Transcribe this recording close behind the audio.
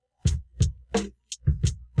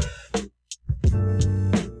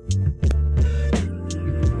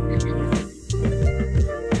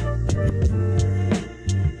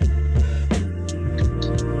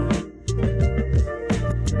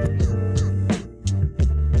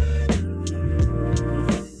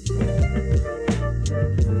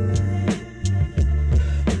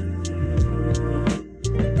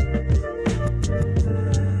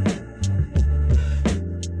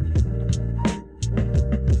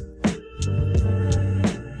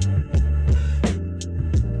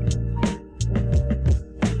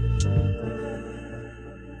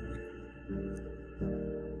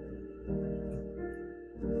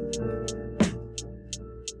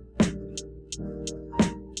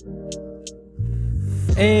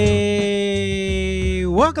Hey,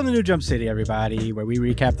 welcome to New Jump City, everybody, where we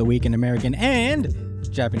recap the week in American and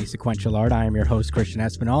Japanese sequential art. I am your host, Christian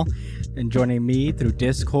Espinal, and joining me through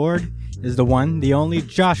Discord is the one, the only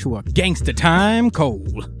Joshua Gangsta Time Cole.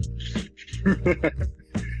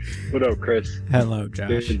 What up, Chris? Hello,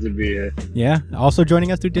 Josh. Good to be here. Yeah. Also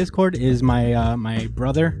joining us through Discord is my my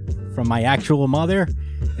brother from my actual mother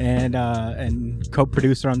and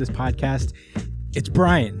co-producer on this podcast. It's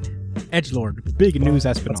Brian, Edgelord, Big News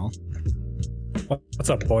Espinal. What's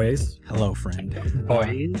up, boys? Hello, friend.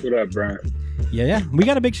 Boys. What up, Brian? Yeah. We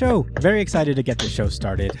got a big show. Very excited to get this show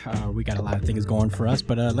started. We got a lot of things going for us,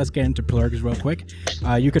 but let's get into plugs real quick.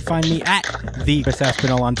 You could find me at the Chris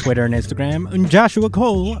Espinal on Twitter and Instagram. And Joshua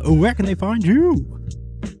Cole, where can they find you?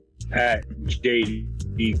 At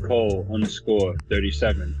JD Cole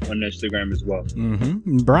 _37 on Instagram as well.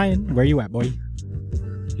 Brian, where you at, boy?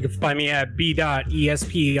 You can find me at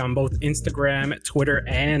b.esp on both Instagram, Twitter,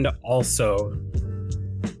 and also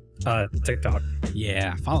TikTok.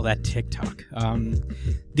 Yeah, follow that TikTok.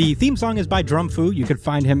 The theme song is by Drum Fu. You could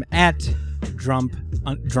find him at drum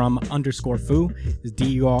underscore Fu. It's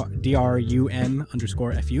DRUM_FU.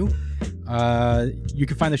 You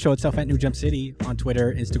can find the show itself at New Jump City on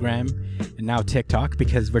Twitter, Instagram, and now TikTok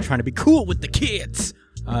because we're trying to be cool with the kids.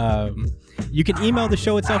 You can email the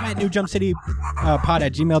show itself at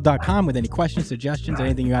newjumpcitypod@gmail.com with any questions, suggestions,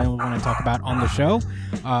 anything you want to talk about on the show.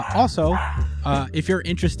 Also, if you're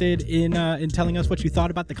interested in telling us what you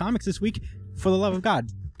thought about the comics this week, for the love of God,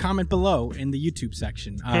 comment below in the YouTube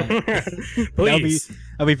section. Please.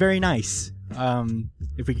 That'll be very nice.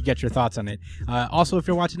 If we could get your thoughts on it. Also, if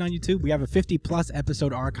you're watching on YouTube, we have a 50+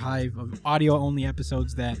 episode archive of audio-only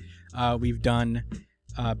episodes that we've done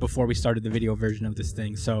before we started the video version of this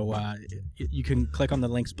thing. So you can click on the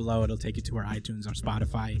links below. It'll take you to our iTunes, our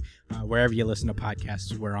Spotify, wherever you listen to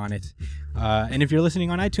podcasts, we're on it. And if you're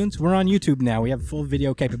listening on iTunes, we're on YouTube now. We have full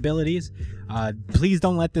video capabilities. Please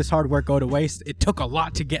don't let this hard work go to waste. It took a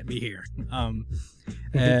lot to get me here.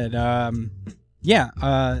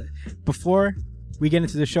 Before we get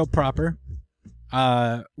into the show proper,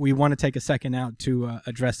 we want to take a second out to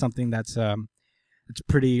address something that's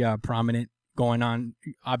pretty prominent going on,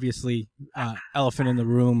 obviously, elephant in the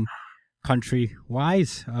room country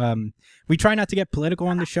wise. We try not to get political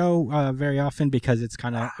on the show very often because it's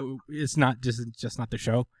not the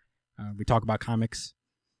show. We talk about comics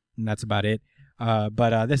and that's about it.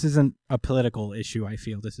 But this isn't a political issue. I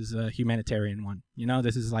feel this is a humanitarian one.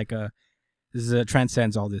 This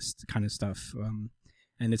transcends all this kind of stuff.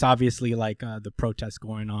 And it's obviously like the protests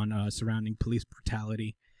going on surrounding police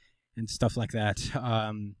brutality and stuff like that.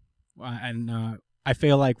 I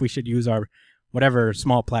feel like we should use our whatever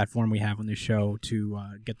small platform we have on this show to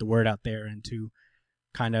get the word out there and to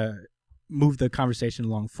kind of move the conversation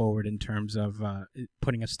along forward in terms of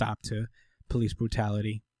putting a stop to police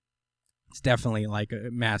brutality. It's definitely like a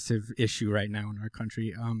massive issue right now in our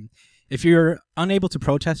country. If you're unable to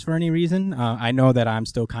protest for any reason, I know that I'm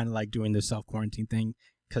still kind of like doing this self-quarantine thing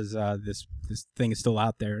because this thing is still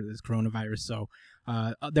out there, this coronavirus. So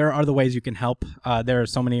there are other ways you can help. There are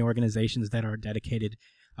so many organizations that are dedicated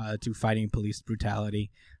to fighting police brutality.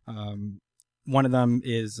 One of them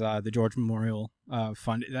is the George Memorial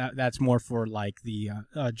Fund. That's more for like the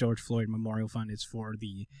George Floyd Memorial Fund. It's for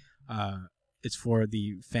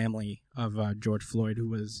the family of George Floyd, who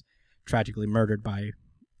was tragically murdered by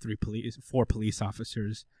four police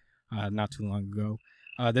officers not too long ago.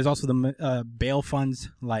 There's also the bail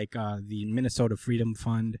funds, like the Minnesota Freedom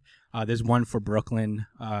Fund. There's one for Brooklyn.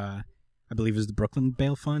 I believe is the Brooklyn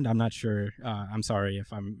Bail Fund. I'm not sure. I'm sorry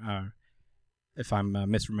if I'm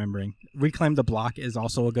misremembering. Reclaim the Block is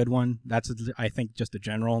also a good one. That's, I think, just a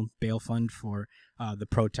general bail fund for the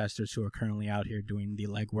protesters who are currently out here doing the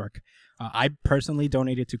legwork. I personally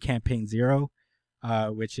donated to Campaign Zero,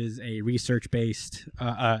 which is a research-based,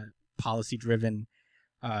 policy-driven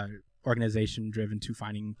organization driven to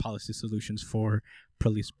finding policy solutions for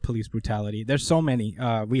police brutality. There's so many.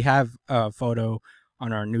 We have a photo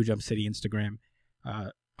on our New Jump City Instagram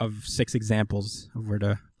of 6 examples of where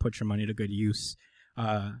to put your money to good use.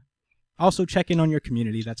 Also check in on your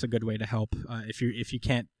community. That's a good way to help. If you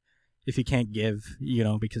can't give,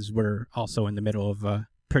 because we're also in the middle of a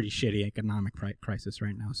pretty shitty economic crisis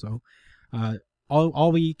right now. So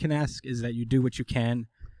all we can ask is that you do what you can.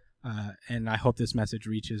 And I hope this message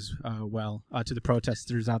reaches well to the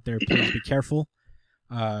protesters out there. Please be careful.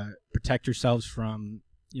 Protect yourselves from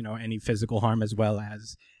any physical harm as well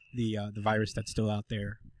as the virus that's still out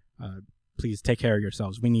there. Please take care of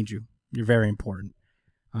yourselves. We need you. You're very important.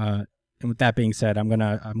 And with that being said, I'm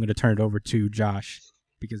gonna turn it over to Josh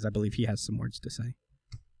because I believe he has some words to say.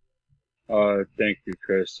 Thank you,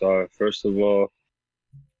 Chris. First of all,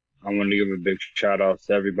 I want to give a big shout out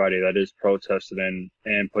to everybody that is protesting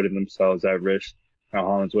and putting themselves at risk and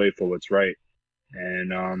harm's way for what's right.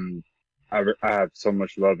 And I have so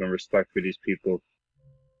much love and respect for these people.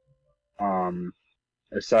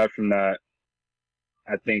 Aside from that,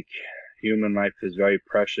 I think human life is very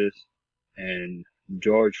precious, and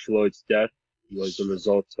George Floyd's death was the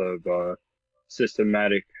result of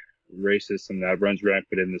systematic racism that runs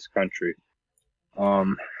rampant in this country.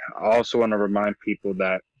 I also want to remind people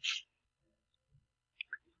that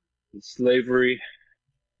slavery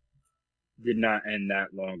did not end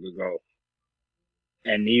that long ago.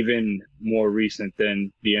 And even more recent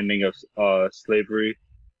than the ending of slavery,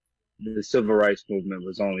 the civil rights movement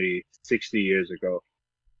was only 60 years ago.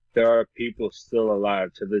 There are people still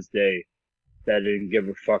alive to this day that didn't give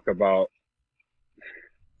a fuck about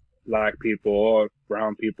black people or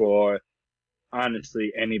brown people or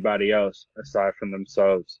honestly anybody else aside from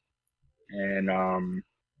themselves. And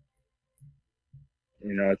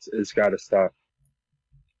it's got to stop.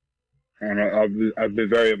 And I've been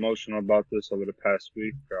very emotional about this over the past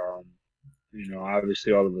week.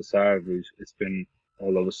 Obviously all of us have. It's been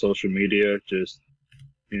all over social media. Just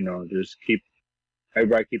keep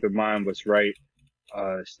in mind what's right.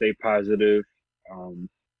 Stay positive.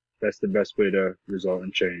 That's the best way to result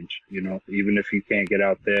in change. Even if you can't get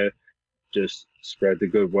out there, just spread the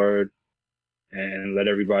good word and let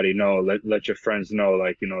everybody know. Let your friends know,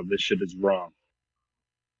 this shit is wrong.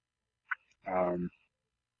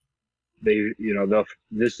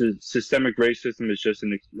 This is systemic racism. Is just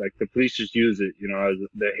the police just use it, as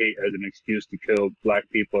the hate as an excuse to kill black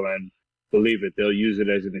people, and believe it, they'll use it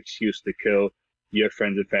as an excuse to kill your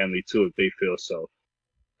friends and family too if they feel so.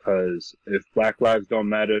 Because if black lives don't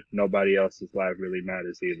matter, nobody else's life really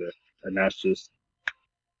matters either, and that's just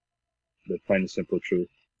the plain and simple truth.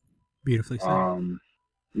 Beautifully said.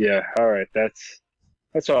 Yeah. All right. That's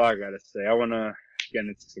all I gotta say. I wanna get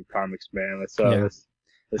into some comics, man. Let's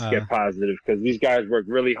get positive because these guys work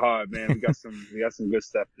really hard, man. We got some good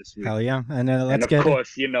stuff this week. Hell yeah! And of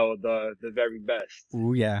course, the very best.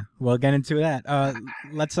 Ooh yeah, we'll get into that.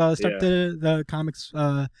 Let's start the comics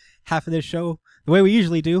half of this show the way we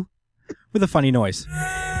usually do, with a funny noise.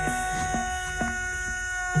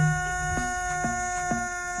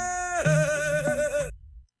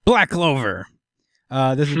 Black Clover.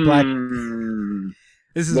 This is Black.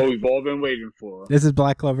 This is what we've all been waiting for. This is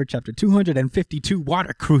Black Clover, chapter 252,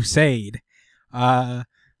 Water Crusade.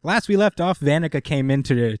 Last we left off, Vanica came in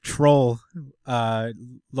to troll Laura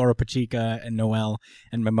Pachica and Noelle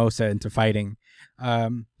and Mimosa into fighting.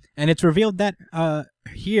 And it's revealed that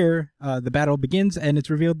here the battle begins, and it's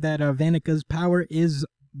revealed that Vanica's power is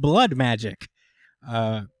blood magic.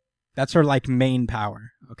 That's her main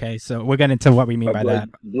power. Okay, so we'll get into what we mean by that.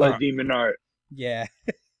 Blood demon art. Yeah.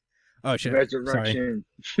 Oh shit! Resurrection.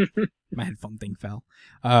 Sorry. My headphone thing fell.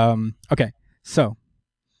 Okay, so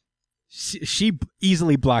she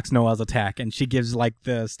easily blocks Noelle's attack, and she gives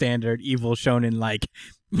the standard evil shonen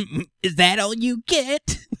 "Is that all you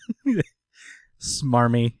get?"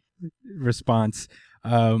 Smarmy response.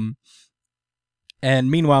 And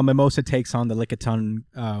meanwhile, Mimosa takes on the Lickitung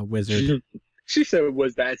wizard. She said,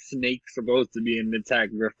 "Was that snake supposed to be an attack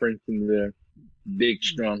referencing the big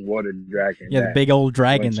strong water dragon?" Yeah, the big old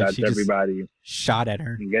dragon that she everybody just shot at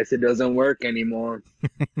her. I guess it doesn't work anymore.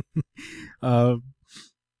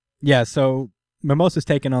 Yeah, so Mimosa's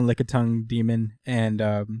taken on Lickitung demon,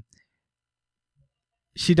 and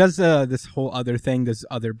she does this whole other thing, this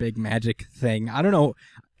other big magic thing. I don't know,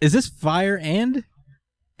 is this fire and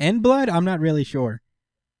blood? I'm not really sure.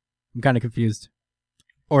 I'm kind of confused.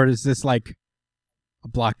 Or is this a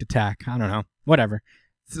blocked attack? I don't know. Whatever.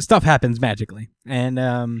 Stuff happens magically. And in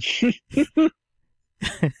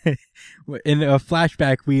a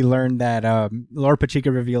flashback, we learned that Laura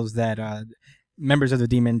Pachica reveals that members of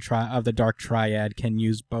the Dark Triad can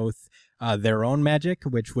use both their own magic,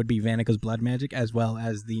 which would be Vanica's blood magic, as well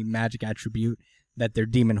as the magic attribute that their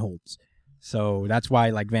demon holds. So that's why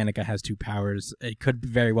Vanica has two powers. It could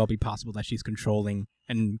very well be possible that she's controlling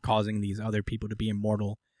and causing these other people to be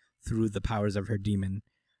immortal through the powers of her demon.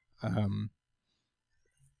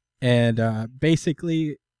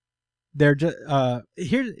 Basically, they're just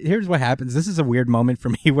here's what happens. This is a weird moment for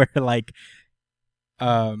me where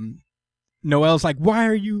Noelle's why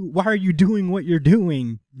are you doing what you're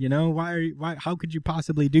doing? Why how could you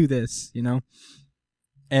possibly do this?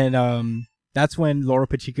 And that's when Laura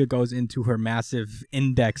Pachica goes into her massive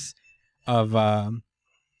index of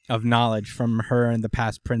knowledge from her and the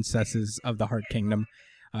past princesses of the Heart Kingdom,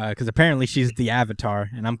 because apparently she's the Avatar,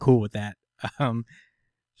 and I'm cool with that.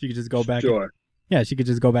 She could just go back. Sure. Yeah, she could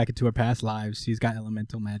just go back into her past lives. She's got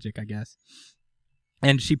elemental magic, I guess.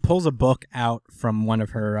 And she pulls a book out from one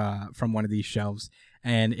of these shelves,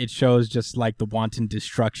 and it shows just like the wanton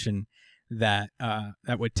destruction that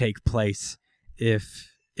would take place if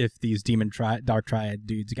these Dark Triad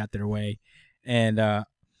dudes got their way. And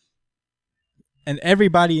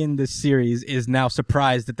everybody in this series is now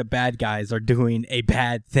surprised that the bad guys are doing a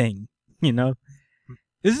bad thing. You know,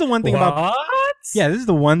 this is the one thing about this is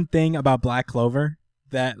the one thing about Black Clover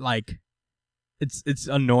that like it's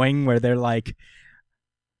annoying, where they're like,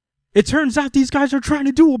 it turns out these guys are trying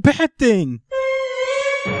to do a bad thing,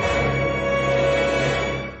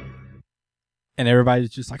 and everybody's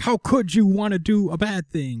just like, how could you want to do a bad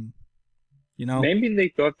thing? You know, maybe they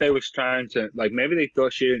thought they was trying to, like, maybe they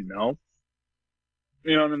thought she didn't know.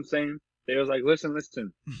 You know what I'm saying? They was like, listen,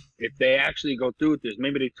 if they actually go through with this,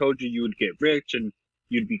 maybe they told you you would get rich and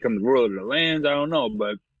you'd become the ruler of the lands. I don't know,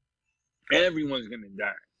 but everyone's going to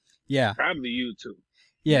die. Yeah. Probably you too.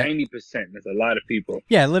 Yeah. 90%. That's a lot of people.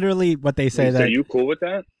 Yeah, literally what they say. So you cool with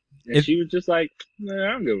that? And she was just like, man,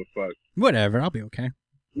 I don't give a fuck. Whatever, I'll be okay.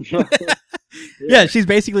 Yeah, she's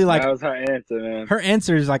basically like, that was her answer, man. Her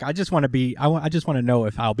answer is like, I just want to know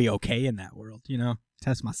if I'll be okay in that world, you know,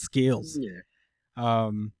 test my skills. Yeah.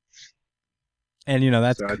 And you know,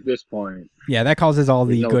 that's, so at this point, yeah, that causes all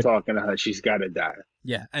the good talking to her. She's got to die.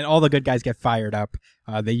 Yeah, and all the good guys get fired up.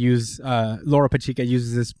 They use Laura Pachica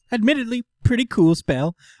uses this admittedly pretty cool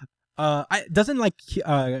spell. Doesn't like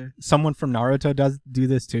someone from Naruto do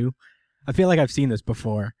this too? I feel like I've seen this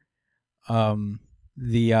before.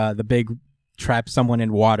 The big trap someone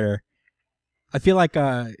in water. I feel like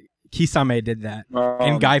Kisame did that,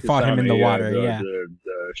 and Guy fought him in the water. The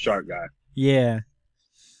shark guy. Yeah.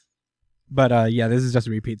 But yeah, this is just a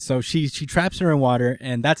repeat. So she traps her in water,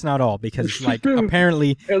 and that's not all, because like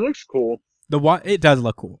apparently it looks cool. It does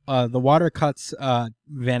look cool. The water cuts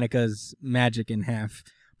Vanika's magic in half,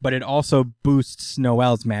 but it also boosts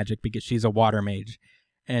Noelle's magic because she's a water mage,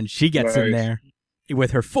 and she gets in there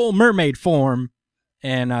with her full mermaid form,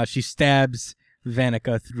 and she stabs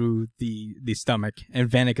Vanika through the stomach, and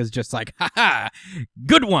Vanika's just like, ha ha,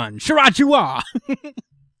 good one, Shirajua.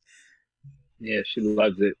 Yeah, she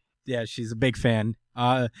loves it. Yeah, she's a big fan.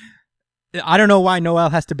 I don't know why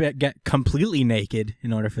Noelle has to get completely naked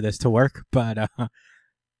in order for this to work, but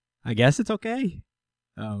I guess it's okay.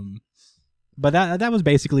 But that was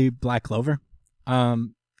basically Black Clover. I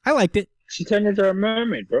liked it. She turned into a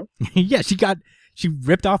mermaid, bro. Yeah, she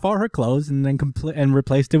ripped off all her clothes and then and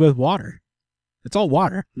replaced it with water. It's all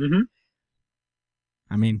water. Mm-hmm.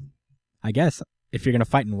 I mean, I guess if you're gonna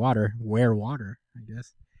fight in water, wear water, I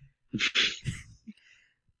guess.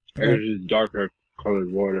 It's just darker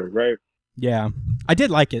colored water, right? Yeah, I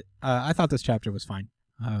did like it. I thought this chapter was fine.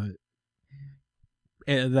 The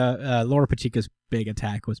Laura Pachica's big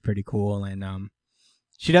attack was pretty cool, and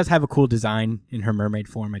she does have a cool design in her mermaid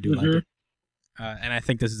form. I do like it, and I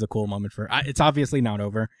think this is a cool moment for her. It's obviously not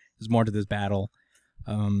over. There's more to this battle.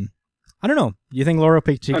 I don't know. You think Laura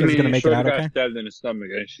Pachica is going to make it out okay? She got stabbed in the stomach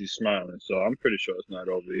and she's smiling, so I'm pretty sure it's not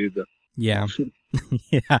over either. Yeah,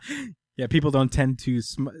 yeah. People don't tend to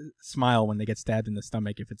smile when they get stabbed in the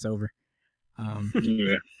stomach if it's over.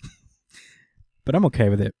 Yeah. But I'm okay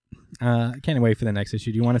with it. I can't wait for the next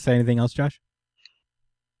issue. Do you want to say anything else, Josh?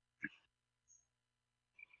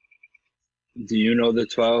 Do you know the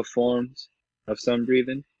 12 forms of sun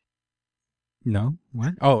breathing? No.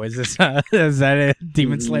 What? Oh, is this is that a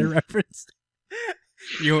Demon Slayer reference?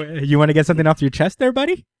 You want to get something off your chest there,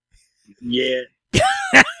 buddy? Yeah.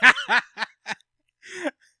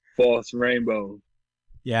 False rainbow.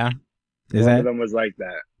 Yeah. One of them was like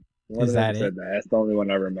that. One is of them that said it? that. That's the only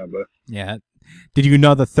one I remember. Yeah. Did you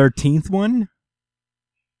know the 13th one?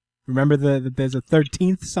 Remember there's a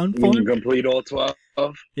 13th sun form? When you complete all 12?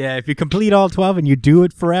 Yeah, if you complete all 12 and you do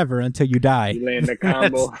it forever until you die. You land the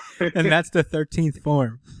combo. And that's the 13th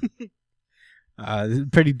form.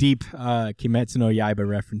 Pretty deep Kimetsu no Yaiba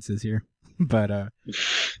references here. But,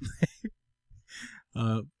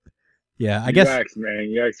 yeah, I guess...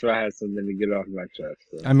 You asked if I had something to get off my chest.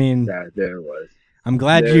 So I mean... there it was. I'm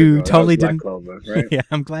glad you totally didn't... Clover, right? Yeah,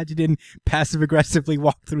 I'm glad you didn't passive-aggressively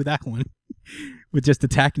walk through that one with just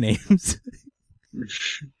attack names.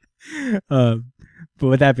 But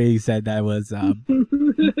with that being said, that was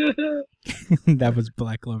that was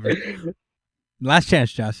Black Clover. Last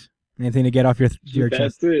chance, Josh. Anything to get off your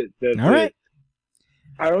chest? That's it. That's all right. It.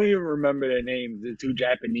 I don't even remember their names. They're too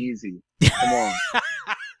Japanesey. Come on.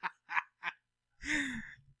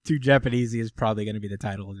 Too Japanesey is probably going to be the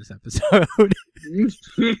title of this episode. It's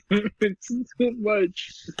too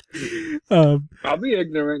much. I'll be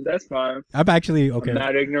ignorant. That's fine. I'm actually okay. I'm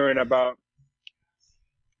not ignorant about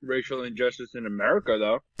racial injustice in America,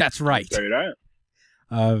 though. That's right. I'll tell you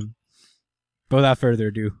that. But without further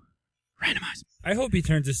ado, randomize. I hope he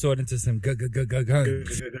turns his sword into some guns.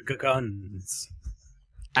 Guns.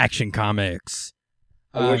 Action Comics.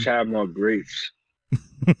 I wish I had more grapes.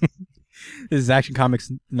 This is Action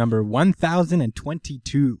Comics number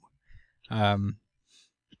 1022.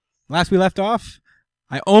 Last we left off,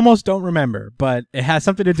 I almost don't remember, but it has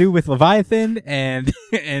something to do with Leviathan and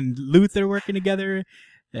and Luther working together,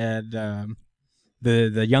 and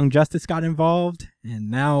the Young Justice got involved,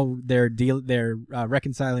 and now they're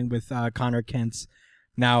reconciling with Connor Kent's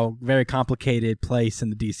now very complicated place in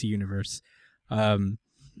the DC universe.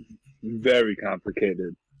 Very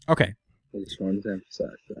complicated. Okay, I just wanted to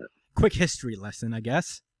emphasize that. quick history lesson, I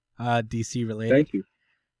guess. DC related. Thank you.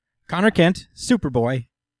 Connor Kent, Superboy,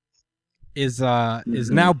 is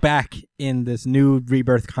now back in this new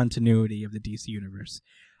rebirth continuity of the DC universe.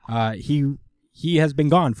 He has been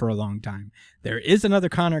gone for a long time. There is another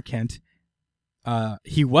Connor Kent.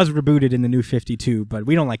 He was rebooted in the New 52, but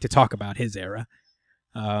we don't like to talk about his era.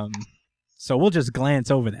 So we'll just glance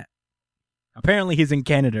over that. Apparently he's in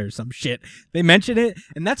Canada or some shit. They mention it,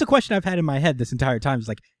 and that's a question I've had in my head this entire time. It's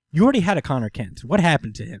like, you already had a Connor Kent. What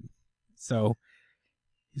happened to him? So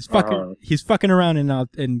he's fucking around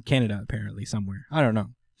in Canada apparently somewhere. I don't know.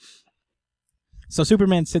 So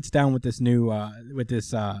Superman sits down with this new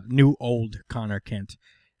old Connor Kent,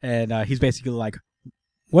 and he's basically like,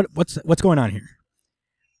 what's going on here?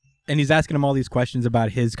 And he's asking him all these questions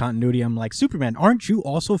about his continuity. I'm like, Superman, aren't you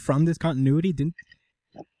also from this continuity?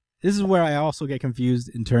 This is where I also get confused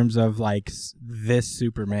in terms of like this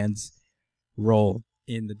Superman's role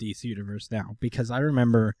in the DC universe now, because I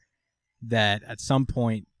remember that at some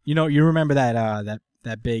point, you remember that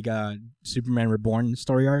big Superman Reborn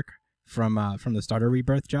story arc from the start of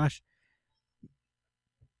Rebirth, Josh?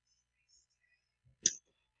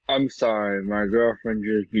 I'm sorry, my girlfriend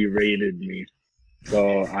just berated me,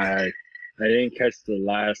 so I didn't catch the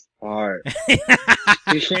last part.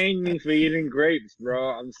 She shamed me for eating grapes, bro.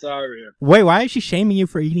 I'm sorry. Wait, why is she shaming you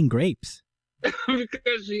for eating grapes?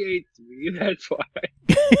 Because she hates me. That's why.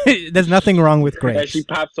 There's nothing wrong with grapes. And she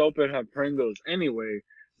pops open her Pringles. Anyway,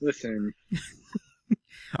 listen.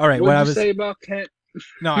 All right, what did you say about Kent?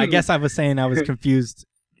 No, I guess I was saying I was confused.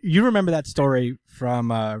 You remember that story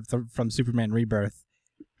from Superman Rebirth,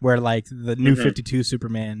 where like the New 52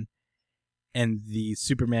 Superman and the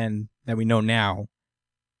Superman that we know now,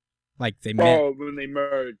 like they met. Oh, when they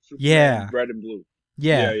merged. Superman, red and blue.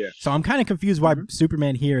 Yeah. So I'm kind of confused why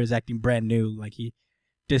Superman here is acting brand new. Like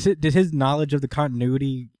did his knowledge of the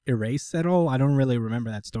continuity erase at all? I don't really remember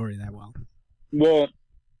that story that well. Well,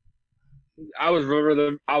 I was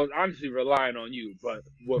honestly relying on you, but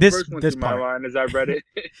what first went through my mind as I read it.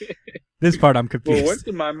 This part I'm confused. What went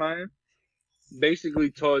through my mind,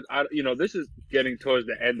 basically this is getting towards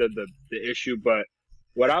the end of the issue, but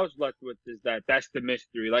what I was left with is that's the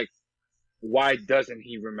mystery. Like, why doesn't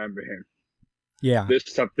he remember him? Yeah.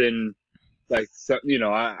 There's something like,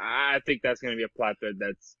 I think that's going to be a plot thread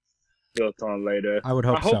that's built on later. I would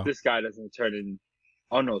hope so. I hope this guy doesn't turn in.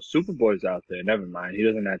 Oh no, Superboy's out there. Never mind. He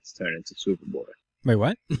doesn't have to turn into Superboy. Wait,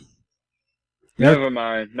 what? Never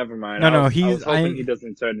mind. No, I was hoping he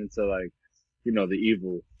doesn't turn into like, the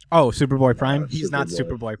evil. Oh, Superboy Prime? He's not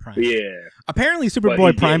Superboy Prime. Yeah. Apparently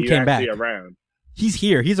Superboy Prime came back. Around. He's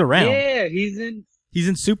here. He's around. Yeah, he's in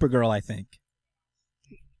Supergirl, I think.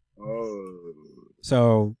 Oh.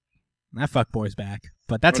 So that fuckboy's back.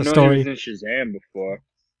 But that's a story. He was in Shazam before.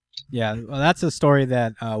 Yeah, well, that's a story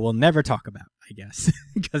that we'll never talk about, I guess.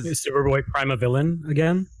 Because Is Superboy Prime a villain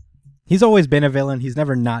again? He's always been a villain. He's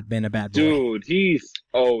never not been a bad boy. Dude, he's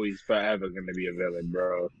always forever going to be a villain,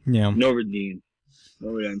 bro. Yeah. No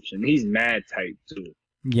redemption. He's mad type, too.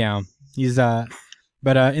 Yeah. He's,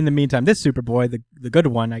 but in the meantime, this Superboy, the good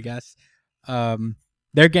one, I guess,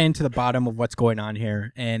 they're getting to the bottom of what's going on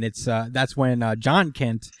here. And it's, that's when John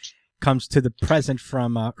Kent comes to the present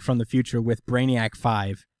from the future with Brainiac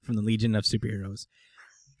 5 from the Legion of Superheroes.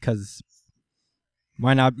 Because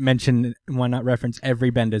why not reference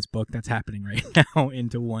every Bendis book that's happening right now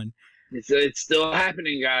into one? It's still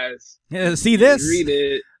happening, guys. Yeah, see this? Read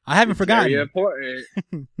it. I haven't forgotten. Very important.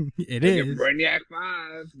 It is. Brainiac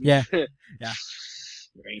 5. Yeah.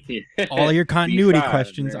 All your continuity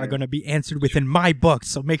questions are going to be answered within my books,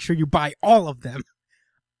 so make sure you buy all of them.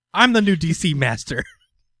 I'm the new DC master.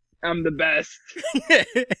 I'm the best.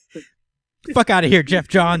 Fuck out of here, Jeff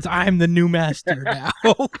Johns. I'm the new master now.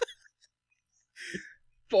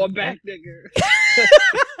 Fall back, nigga.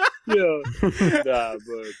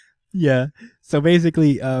 But yeah. So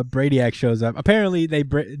basically, Brainiac shows up. Apparently,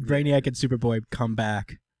 Brainiac and Superboy come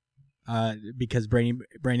back because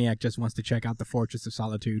Brainiac just wants to check out the Fortress of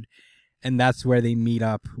Solitude, and that's where they meet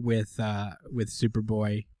up with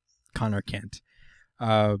Superboy, Connor Kent.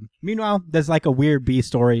 Meanwhile, there's like a weird B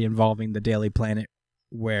story involving the Daily Planet,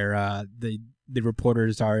 where the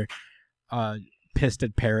reporters are pissed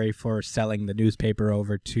at Perry for selling the newspaper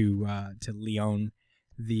over to Leon,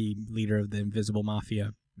 the leader of the Invisible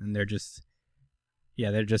Mafia, and they're just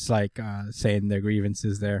like saying their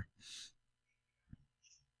grievances there.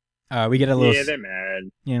 We get a little. Yeah, they're mad.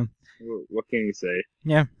 Yeah. What can you say?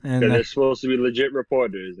 Yeah, and They're supposed to be legit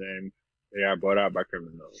reporters, and they are bought out by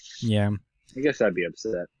criminals. yeah, I guess I'd be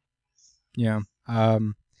upset. yeah.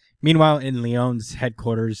 Meanwhile, in Leon's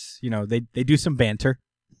headquarters, they do some banter.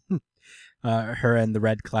 Her and the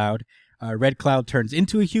Red Cloud. Red Cloud turns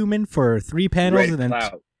into a human for 3 panels,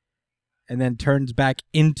 and then turns back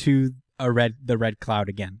into the Red Cloud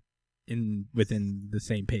again, within the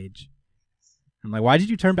same page. I'm like, why did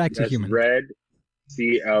you turn back to human? Red,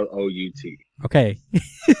 Clout. Okay,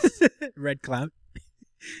 Red Cloud.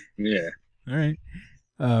 Yeah. All right.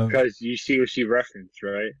 Because you see what she referenced,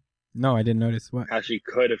 right? No, I didn't notice what. How she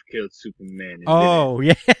could have killed Superman. And Oh,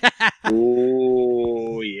 yeah.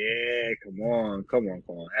 Oh, yeah. Come on.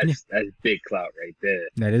 That's big clout right there.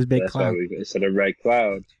 That is big That's Cloud. why instead of Red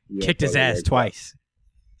Cloud, Kicked his ass twice.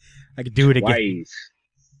 I could do it again. Twice.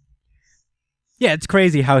 Yeah, it's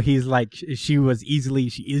crazy how he's like, she easily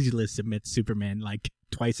submits Superman like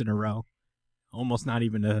twice in a row. Almost not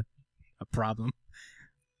even a problem.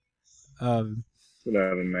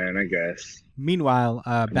 Whatever, man, I guess. Meanwhile,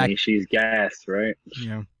 she's gassed, right?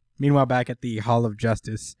 Yeah. Meanwhile, back at the Hall of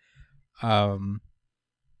Justice,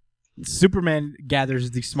 Superman gathers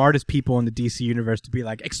the smartest people in the DC universe to be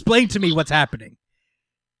like, explain to me what's happening.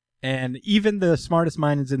 And even the smartest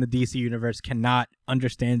minds in the DC universe cannot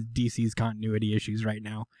understand DC's continuity issues right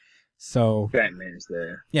now. So Batman's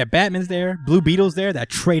there. Yeah, Batman's there. Blue Beetle's there.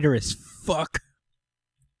 That traitor as fuck.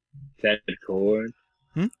 Ted Kord.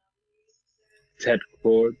 Hmm? Ted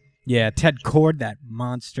Kord. Yeah, Ted Kord, that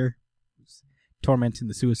monster. Who's tormenting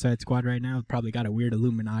the Suicide Squad right now. Probably got a weird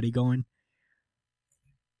Illuminati going.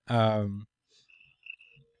 So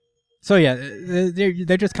yeah,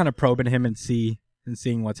 they're just kind of probing him and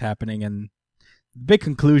seeing what's happening, and the big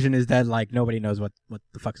conclusion is that like nobody knows what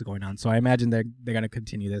the fuck's going on. So I imagine they're gonna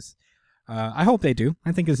continue this. I hope they do.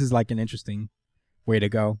 I think this is like an interesting way to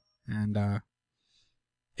go, and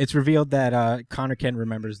it's revealed that Connor Kent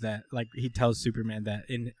remembers that, like, he tells Superman that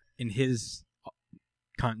in his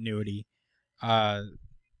continuity,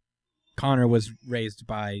 Connor was raised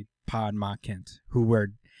by Pa and Ma Kent, who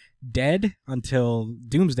were dead until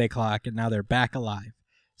Doomsday Clock, and now they're back alive.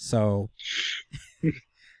 So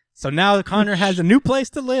now Connor has a new place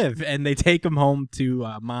to live, and they take him home to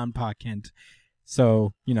Ma and Pa Kent,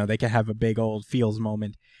 so they can have a big old feels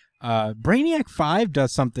moment. Brainiac 5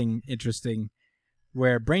 does something interesting,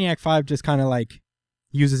 where Brainiac 5 just kind of like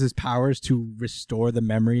uses his powers to restore the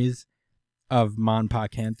memories of Ma and Pa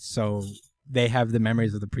Kent, so they have the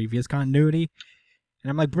memories of the previous continuity. And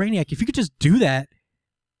I'm like, Brainiac, if you could just do that,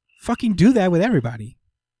 fucking do that with everybody.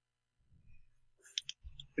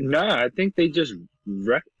 Nah, I think they just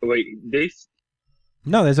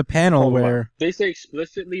No, there's a panel where they say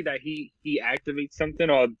explicitly that he activates something,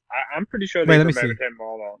 or I'm pretty sure Wait, they let me remembered see. him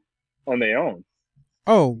all on their own.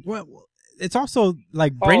 Oh, well, it's also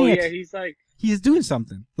like Brainiac. Oh yeah, he's doing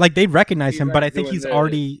something. Like they recognize him, like but I think doing he's this.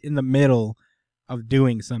 already in the middle of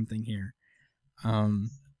doing something here.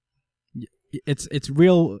 It's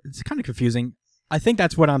real. It's kind of confusing. I think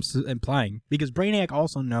that's what I'm implying, because Brainiac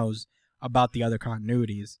also knows about the other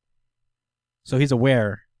continuities, so he's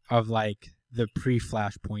aware of like the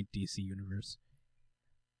pre-Flashpoint DC universe.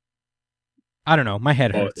 I don't know. My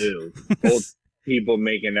head hurts. Ew. Old people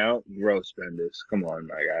making out, gross, Bendis. Come on,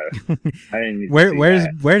 my guy. I didn't need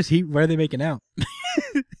to see where are they making out?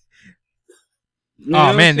 that.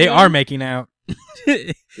 Oh man, they are making out.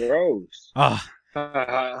 Gross. Oh.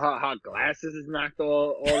 How glasses is knocked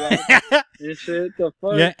all out and shit. The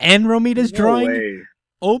fuck? Yeah, and Romita's No drawing way.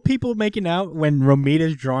 old people making out when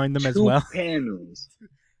Romita's drawing them as well. Panels.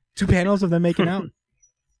 2 panels of them making out.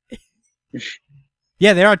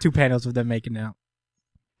 Yeah, there are 2 panels of them making out.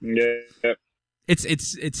 Yeah.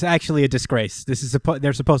 It's actually a disgrace. This is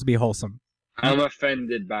they're supposed to be wholesome. I'm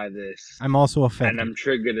offended by this. I'm also offended. And I'm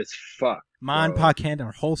triggered as fuck. Ma and Pa Kent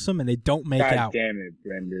are wholesome and they don't make God out. damn it,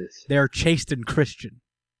 Bendis. They're chaste and Christian.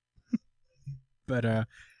 But I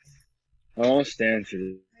won't stand for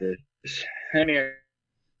this. Anyway.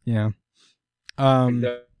 Yeah.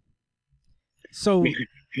 So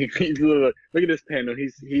Look at this panel.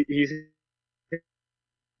 He's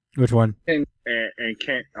which one? and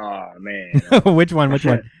Kent. Oh man. Which one?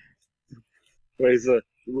 Where he's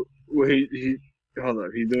where he hold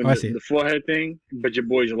on, he's doing Oh, I see the it. forehead thing, but your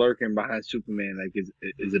boy's lurking behind Superman. Like,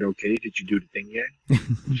 is it okay? Did you do the thing yet?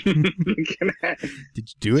 Can I, Did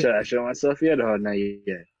you do it? should I show myself yet or not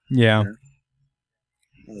yet? Yeah.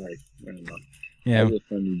 I'm like, I don't know. Yeah. That's a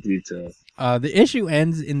funny detail. The issue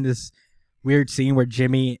ends in this weird scene where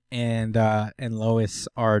Jimmy and Lois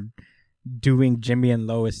are doing Jimmy and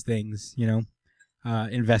Lois things,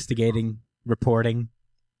 investigating, reporting,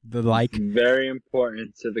 the like. Very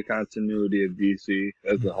important to the continuity of DC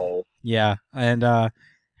as a whole. Yeah, and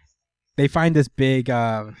they find this big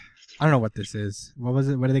I don't know what this is. What was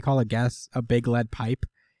it? What do they call it? A big lead pipe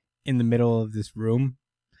in the middle of this room.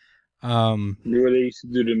 Where they used to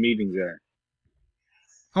do the meetings at.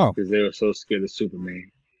 Oh. Because they were so scared of Superman.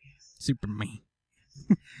 Superman.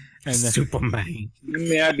 And Superman. I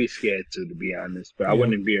mean, I'd be scared too, to be honest, but I Yeah.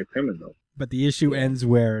 wouldn't be a criminal. But the issue ends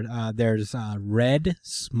where there's red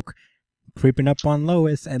smoke creeping up on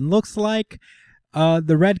Lois, and looks like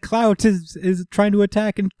the red cloud is trying to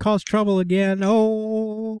attack and cause trouble again.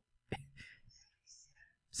 Oh,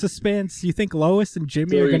 suspense! You think Lois and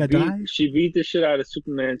Jimmy are gonna die? She beat the shit out of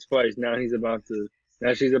Superman twice. Now she's about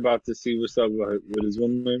to see what's up with his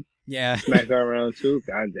woman. Yeah, Smack her around too.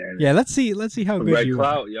 God damn it. yeah. Let's see how good Red you.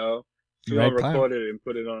 Cloud, yo. She's Red gonna Cloud. record it and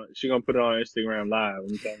put it on. She's gonna put it on Instagram Live.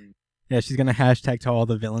 I'm telling you. Yeah, she's gonna hashtag to all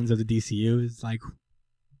the villains of the DCU. It's like,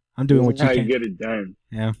 I'm doing what This is you how can. you get it done.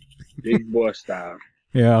 Yeah. Big boy style.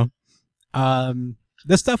 Yeah.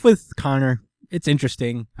 The stuff with Connor, it's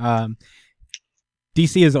interesting.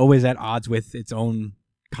 DC is always at odds with its own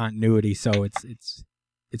continuity, so it's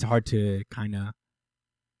hard to kind of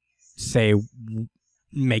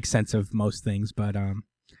make sense of most things, but I'm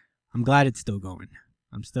glad it's still going.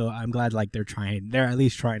 I'm glad like they're at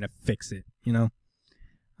least trying to fix it, but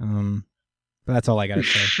that's all I gotta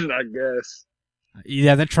say. I guess.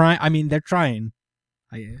 Yeah, they're trying. I mean, they're trying.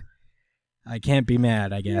 I can't be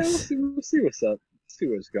mad, I Yeah, guess. we'll see what's up. See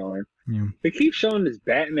what's going. Yeah. They keep showing this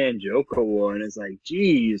Batman Joker war, and it's like,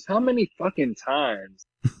 geez, how many fucking times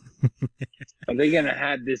are they gonna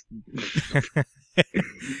have this?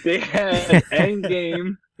 They had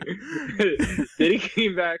Endgame. Then he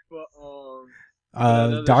came back for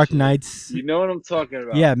another Dark shit. Knights. You know what I'm talking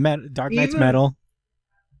about? Yeah, Dark Knight's Metal.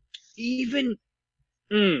 Even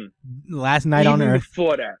Last Night on even Earth.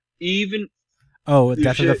 before that, even Oh, the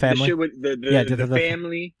Death of the shit- Family. shit with the Yeah, Death of the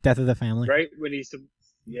family, Death of the Family. right? When he's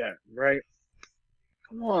yeah, right.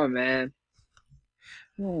 Come on, man.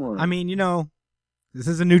 Come on. I mean, this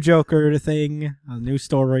is a new Joker thing, a new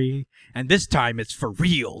story, and this time it's for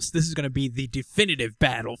reals. This is going to be the definitive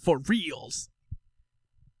battle for reals.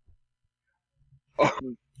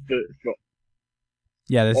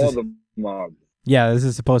 Yeah, this is the mob. this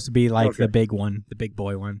is supposed to be like Okay. the big one, the big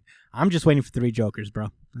boy one. I'm just waiting for 3 Jokers, bro.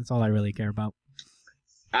 That's all I really care about.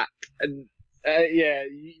 Yeah,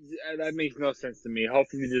 that makes no sense to me.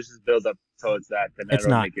 Hopefully, this is build up towards that, then It's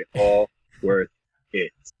that'll not. make it all worth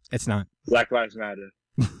it. It's not. Black Lives Matter.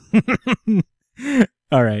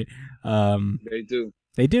 All right. They do.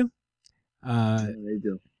 They do. They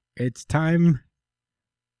do. It's time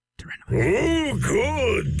to renovate. Oh,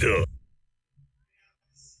 good.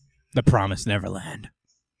 The Promised Neverland.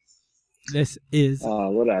 This is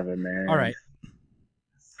Whatever, man. all right.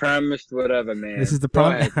 Promised whatever, man. This is the Go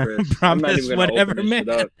ahead, Chris. I'm not Promised even gonna whatever, open this man.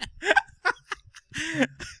 shit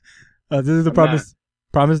up. This is the I'm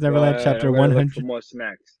Promised Neverland, Go ahead, chapter I'm gonna look 100. for more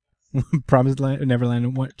snacks. Promised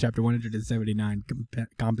Neverland, chapter 179,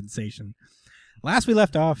 compensation. Last we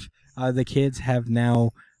left off, the kids have now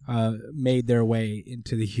made their way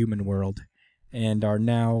into the human world, and are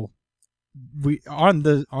now on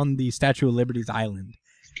the Statue of Liberty's island,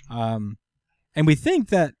 and we think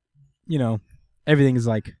that everything's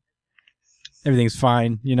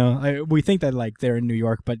fine. We think that like they're in New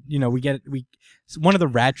York, but one of the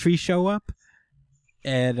Rattree show up,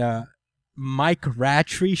 and Mike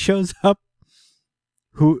Rattree shows up,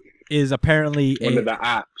 who is apparently One of the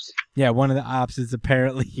ops. one of the ops is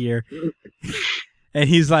apparently here, and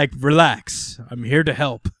he's like, "Relax, I'm here to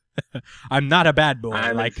help. I'm not a bad boy.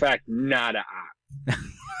 I'm like in fact not an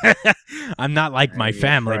op. I'm not like my I'm your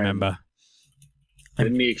family friend. member."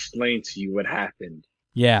 Let me explain to you what happened.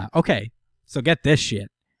 Yeah. Okay. So get this shit.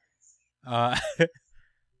 I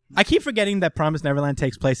keep forgetting that Promised Neverland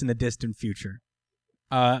takes place in the distant future.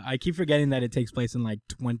 I keep forgetting that it takes place in like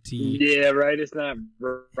 20. Yeah, right. It's not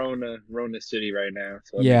Rona City right now.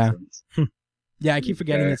 So it Yeah. makes sense. Yeah, I keep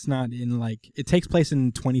forgetting Okay. it's not in like it takes place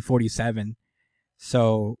in 2047.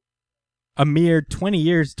 So a mere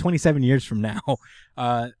 27 years from now,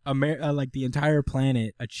 like the entire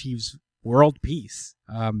planet achieves world peace.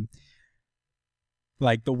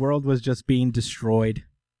 Like, the world was just being destroyed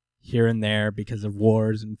here and there because of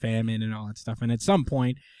wars and famine and all that stuff. And at some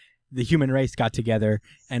point, the human race got together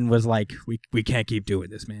and was like, we can't keep doing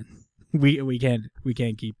this, man. We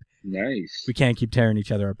can't keep Nice. we can't keep tearing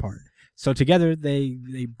each other apart. So together they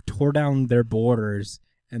tore down their borders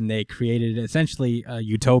and they created essentially a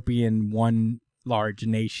utopian one large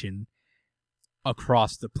nation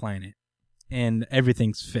across the planet. And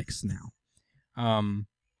everything's fixed now.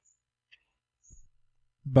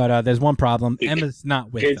 But there's one problem. Emma's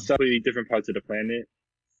not with Kids them. completely different parts of the planet.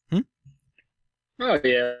 Hmm? Oh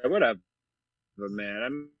yeah, whatever,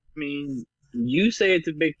 man. I mean, you say it's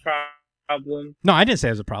a big problem. No, I didn't say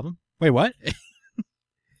it was a problem. Wait, what?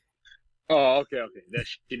 Oh, okay. That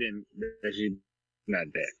she not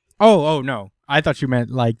there. Oh, no. I thought you meant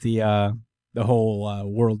like the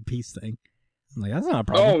whole world peace thing. I'm like, that's not a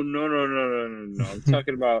problem. Oh no. I'm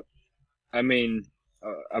talking about. I mean,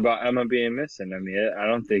 about Emma being missing. I mean, I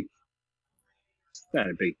don't think it's not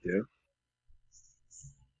a big deal.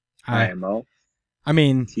 IMO, I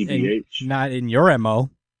mean, TBH, not in your MO,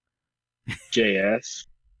 JS.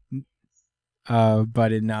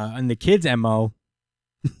 but in the kids' MO,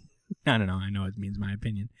 I don't know. I know it means my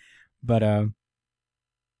opinion, but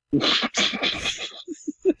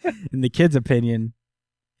in the kids' opinion,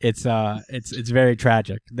 it's very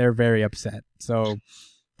tragic. They're very upset. So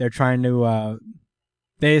they're trying to.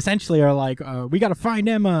 They essentially are like, we got to find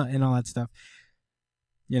Emma and all that stuff.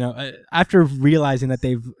 You know, after realizing that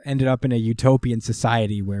they've ended up in a utopian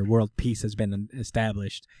society where world peace has been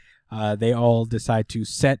established, they all decide to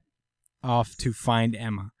set off to find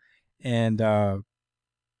Emma. And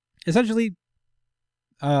essentially,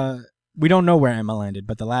 we don't know where Emma landed,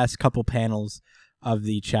 but the last couple panels of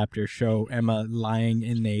the chapter show Emma lying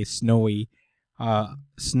in a snowy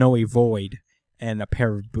void, and a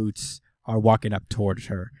pair of boots are walking up towards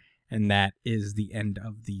her. And that is the end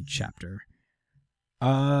of the chapter.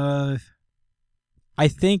 I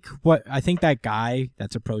think that guy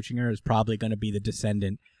that's approaching her is probably going to be the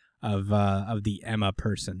descendant of the Emma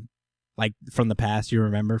person, like from the past. You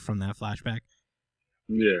remember from that flashback?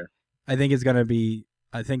 Yeah. I think it's gonna be.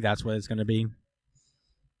 I think that's what it's gonna be.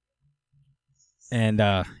 And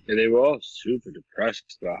Yeah, they were all super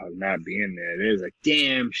depressed about her not being there. They was like,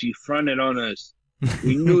 "Damn, she fronted on us.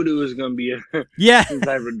 We knew there was gonna be yeah, some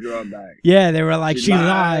type of drawback." yeah, they were like, she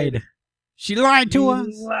lied. lied. She lied to us.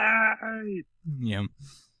 Lied. Yeah,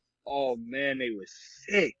 Oh man, they were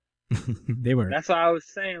sick. they were. That's what I was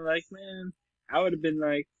saying. Like, man, I would have been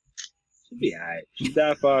like, "She'll be alright. She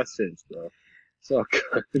died for our sins, bro. It's all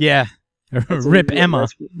good." Yeah, That's rip what- Emma.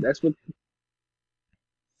 That's what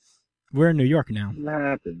We're in New York now,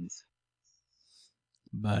 happens.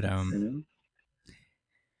 but You know?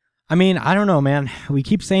 I mean, I don't know, man. We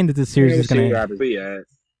keep saying that this series is See gonna what end. happens. But yeah,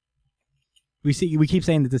 We keep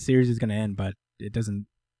saying that the series is gonna end, but it doesn't.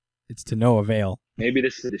 It's to no avail. maybe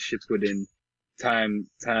this is the shit's within time.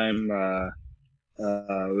 What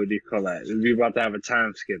do you call that? We're about to have a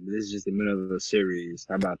time skip. This is just the middle of the series.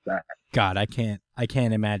 How about that? God, I can't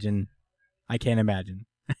imagine.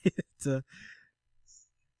 It's a.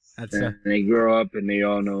 That's And they grow up and they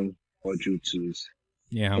all know all jutsus.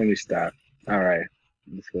 yeah. Let me stop. All right,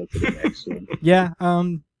 let's go to the next one. Yeah,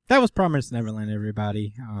 that was Promised Neverland,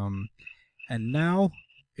 everybody. And now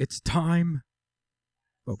it's time.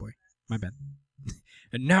 Oh boy, my bad.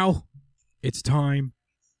 And now it's time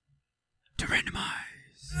to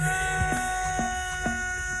randomize.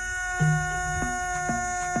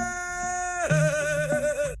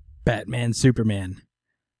 Batman Superman.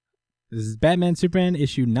 This is Batman Superman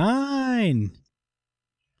issue 9.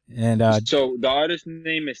 And So the artist's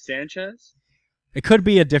name is Sanchez. it could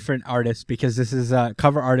be a different artist because this is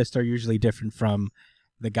cover artists are usually different from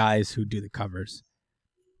the guys who do the covers.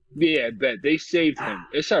 Yeah, bet they saved him.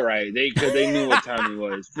 It's all right. Because they knew what time it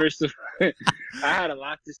was. First of all, I had a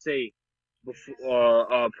lot to say before,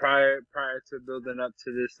 prior to building up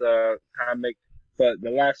to this comic, but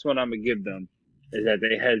the last one I'm gonna give them is that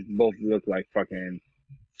they heads both look like fucking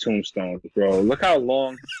tombstones, bro. Look how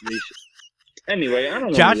long they. Anyway, I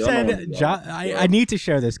don't know. Josh said, I need to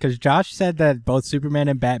share this because Josh said that both Superman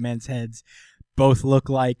and Batman's heads both look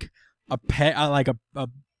like a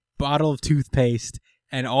bottle of toothpaste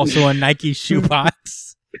and also a Nike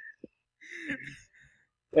shoebox.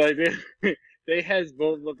 Like they heads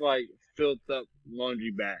both look like filled up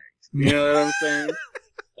laundry bags. You know what I'm saying?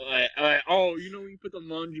 Like, oh, you know when you put the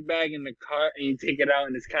laundry bag in the cart and you take it out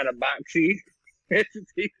and it's kind of boxy? They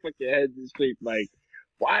fucking heads is shaped like,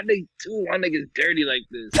 why niggas dirty like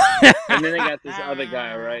this? And then they got this other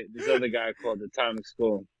guy, right? This other guy called Atomic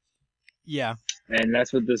Skull. Yeah. And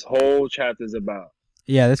that's what this whole chapter is about.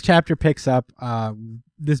 Yeah, this chapter picks up.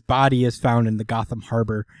 This body is found in the Gotham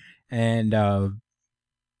Harbor, and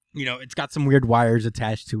it's got some weird wires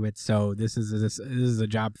attached to it. So this is a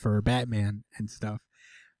job for Batman and stuff.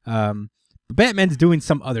 But Batman's doing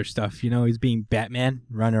some other stuff. He's being Batman,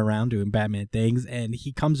 running around doing Batman things, and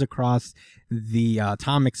he comes across the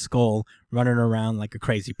Atomic Skull running around like a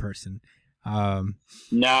crazy person.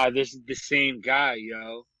 Nah, this is the same guy,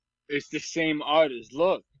 yo. It's the same artist.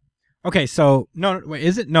 Look. Okay, so no, wait,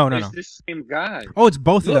 is it? No. It's the same guy. Oh, it's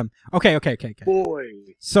both of them. Okay. Boy.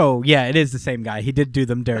 So yeah, it is the same guy. He did do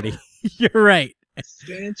them dirty. You're right.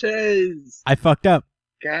 Sanchez. I fucked up.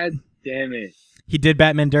 God damn it. He did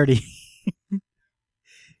Batman dirty.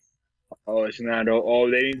 Oh, it's not. Oh,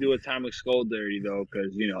 they didn't do Atomic Skull dirty though,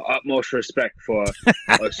 because utmost respect for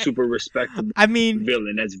a super respectable I mean,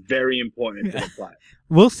 villain. That's very important to the plot.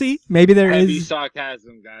 We'll see. Maybe there Heavy is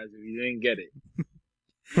sarcasm, guys. If you didn't get it,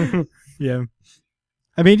 yeah.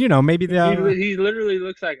 I mean, maybe he literally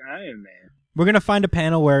looks like Iron Man. we're gonna find a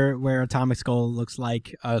panel where Atomic Skull looks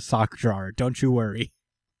like a sock drawer. Don't you worry.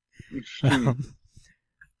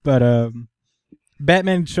 But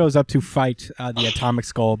Batman shows up to fight the Atomic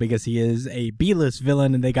Skull because he is a B-list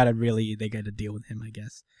villain, and they gotta deal with him, I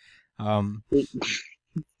guess.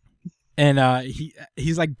 And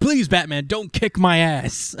he's like, "Please, Batman, don't kick my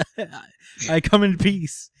ass. I come in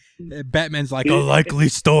peace." And Batman's like, "A likely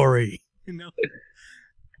story,"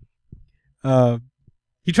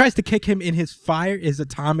 He tries to kick him in his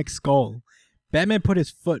atomic skull. Batman put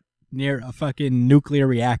his foot near a fucking nuclear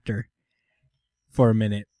reactor for a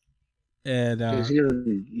minute. And he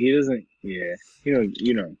doesn't you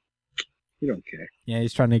don't care. Yeah,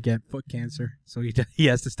 he's trying to get foot cancer, so he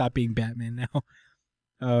has to stop being Batman now.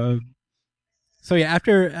 So yeah,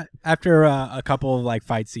 after a couple of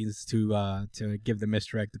fight scenes to give the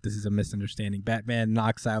misdirect that this is a misunderstanding, Batman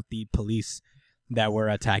knocks out the police that were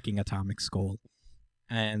attacking Atomic Skull,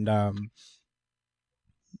 and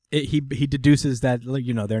he deduces that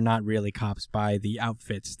they're not really cops by the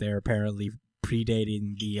outfits. They're apparently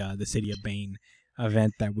predating the City of Bane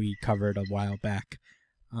event that we covered a while back.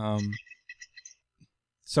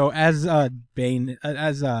 So as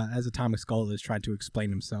Atomic Skull is trying to explain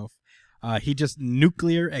himself, he just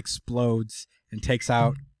nuclear explodes and takes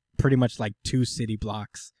out pretty much 2 city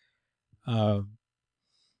blocks.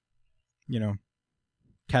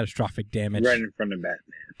 Catastrophic damage. Right in front of Batman.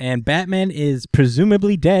 And Batman is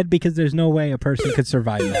presumably dead because there's no way a person could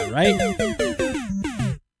survive that, right?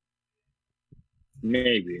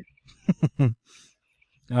 Maybe.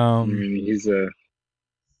 I mean,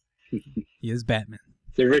 he is Batman.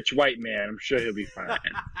 The rich white man. I'm sure he'll be fine.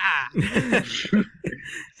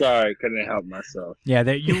 Sorry, couldn't help myself. Yeah,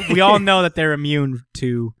 we all know that they're immune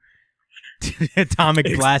to atomic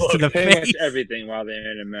blast to the pretty face. much everything while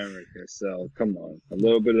they're in America. So come on, a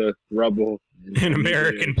little bit of rubble. An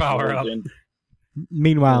American power up.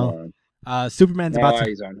 Meanwhile, Superman's about to.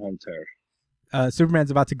 He's on home turf. Superman's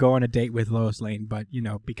about to go on a date with Lois Lane, but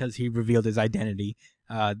because he revealed his identity,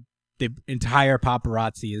 the entire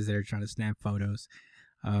paparazzi is there trying to snap photos.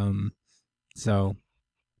 So,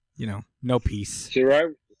 no peace. See, right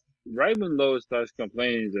when Lois starts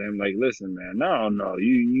complaining to him, listen, man, no,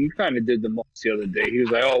 you kind of did the most the other day. He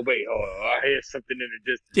was like, oh, wait, hold on, I hear something in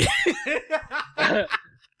the distance.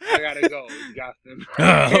 I gotta go,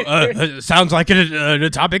 Gotham. Sounds like an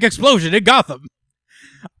atomic explosion in Gotham.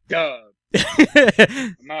 Duh.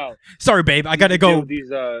 I'm out. Sorry, babe, I gotta go. You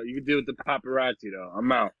can deal with the paparazzi, though. I'm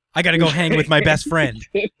out. I gotta go hang with my best friend.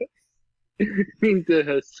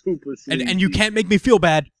 Super and you can't make me feel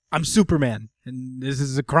bad. I'm Superman, and this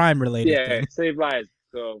is a crime-related thing. Save lives.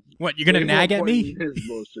 So what? You're gonna nag at me?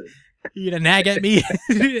 You gonna nag at me?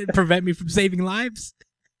 Prevent me from saving lives?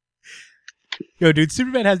 Yo, dude,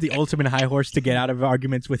 Superman has the ultimate high horse to get out of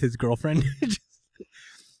arguments with his girlfriend.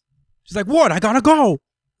 She's like, "What? I gotta go.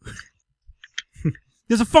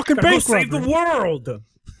 There's a fucking bank robbery. Save the world."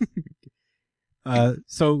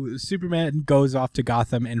 So Superman goes off to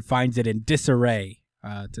Gotham and finds it in disarray,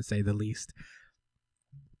 to say the least.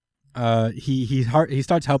 He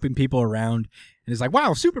starts helping people around and is like,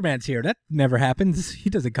 "Wow, Superman's here. That never happens. He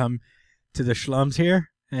doesn't come to the slums here."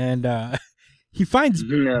 And he finds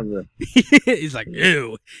never. He's like,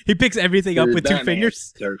 "Ew." He picks everything up with 2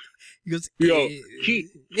 fingers. He goes, "Yo,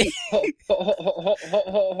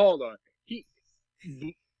 hold on."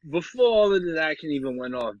 Before all of this action even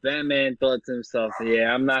went off, Batman thought to himself,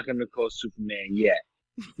 "Yeah, I'm not gonna call Superman yet."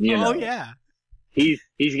 Oh yeah. He's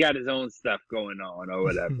got his own stuff going on or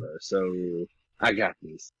whatever. So I got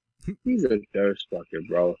this. He's a thirst fucker,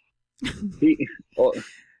 bro.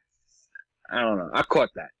 I don't know. I caught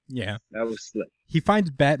that. Yeah. That was slick. He finds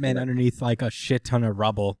Batman Yeah. underneath like a shit ton of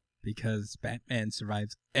rubble because Batman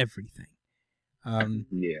survives everything.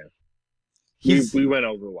 Yeah. He's We went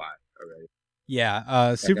over why already. yeah. I'm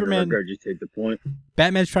gonna Superman. regurgitate the point.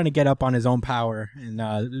 Batman's trying to get up on his own power,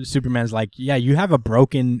 and Superman's like, "Yeah, you have a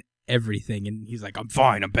broken everything," and he's like, "I'm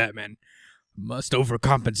fine. I'm Batman. Must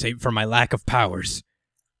overcompensate for my lack of powers."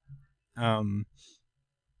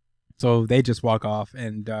 So they just walk off,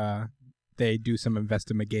 and they do some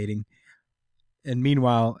investigating. And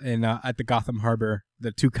meanwhile, at the Gotham Harbor,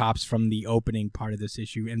 the two cops from the opening part of this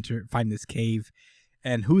issue find this cave,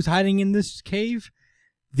 and who's hiding in this cave?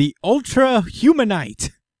 The Ultra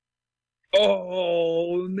Humanite.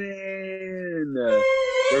 Oh man!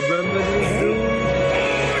 Remember this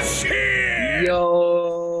dude? Shit!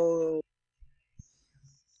 Yo!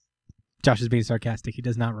 Josh is being sarcastic. He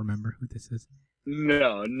does not remember who this is.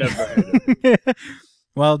 No, never heard of it.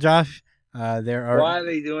 Well, Josh, there are. Why are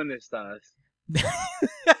they doing this to us?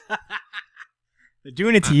 They're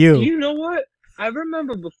doing it to you. You know what? I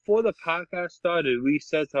remember before the podcast started, we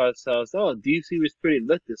said to ourselves, "Oh, DC was pretty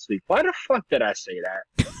lit this week." Why the fuck did I say that?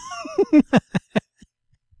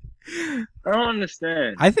 I don't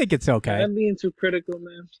understand. I think it's okay. I'm being too critical,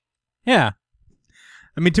 man. Yeah.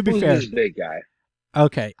 I mean, to be Who's fair, this big guy?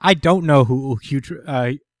 okay. I don't know who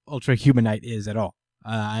Ultra Humanite is at all.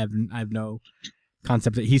 I have no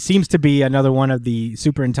concept. He seems to be another one of the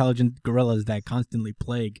super intelligent gorillas that constantly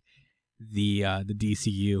plague the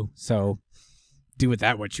DCU. So do with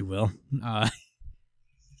that what you will.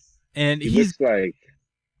 And He he's looks like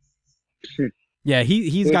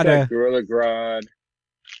he's looks got like a Gorilla Grodd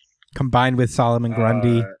combined with Solomon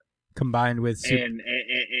Grundy, combined with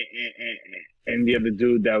and the other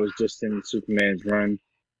dude that was just in Superman's run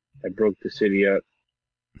that broke the city up.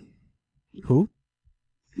 who?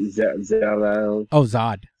 Zal-El. Oh,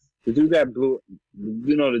 Zod. The dude that blew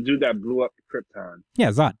up Krypton.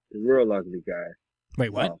 Yeah, Zod. The real ugly guy.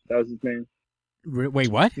 Wait, what? Oh, that was his name. Wait,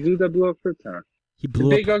 what? The dude that blew up Krypton. He The blew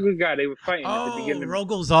big up. ugly guy. They were fighting at the Oh, beginning.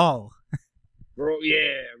 Rogol Zaal.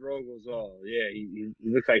 Rogel's all. Yeah, he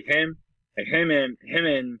looks like him. Like him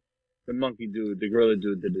and the monkey dude, the gorilla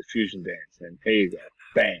dude, did the fusion dance. And here you go.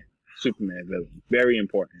 Bam. Superman villain. Very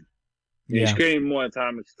important. Yeah. He's creating more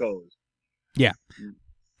atomic skulls. Yeah.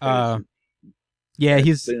 Yeah,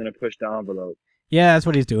 he's They're gonna push the envelope. that's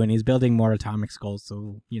what he's doing. He's building more atomic skulls,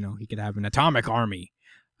 so he could have an atomic army,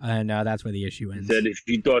 and that's where the issue ends. Said if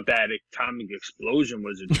you thought that atomic explosion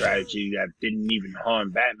was a tragedy that didn't even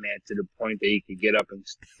harm Batman to the point that he could get up and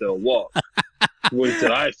still walk. Wait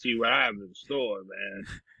till I see what I have in store,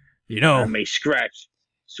 man. I may scratch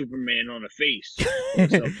Superman on the face or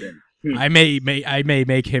something. I may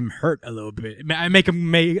make him hurt a little bit. I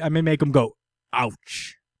may make him go,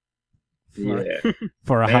 ouch, Yeah.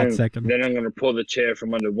 for a hot second. Then I'm gonna pull the chair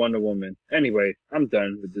from under Wonder Woman. Anyway, I'm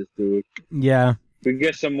done with this dude. Yeah, We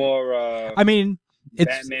get some more I mean, it's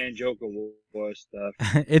Batman Joker War stuff.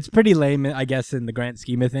 it's pretty lame, I guess, in the grand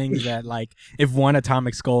scheme of things. That like, if one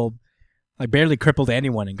atomic skull like barely crippled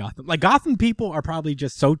anyone in Gotham. Like Gotham people are probably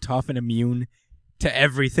just so tough and immune to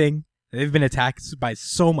everything. They've been attacked by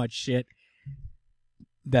so much shit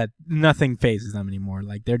that nothing phases them anymore.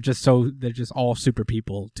 Like they're just all super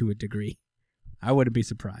people to a degree. I wouldn't be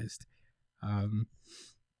surprised. But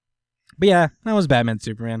yeah, that was Batman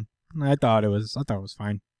Superman. I thought it was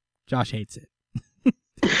fine. Josh hates it.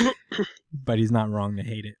 But he's not wrong to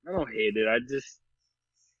hate it. I don't hate it. I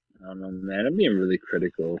don't know, man. I'm being really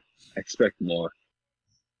critical. I expect more.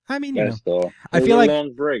 I mean, That's all. I It was feel a like-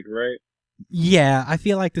 long break, right? yeah, I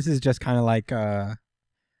feel like this is just kind of like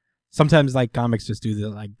sometimes like comics just do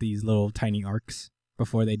these little tiny arcs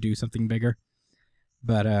before they do something bigger.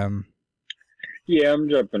 But Yeah, I'm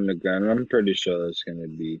jumping the gun. I'm pretty sure it's gonna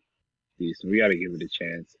be decent. We got to give it a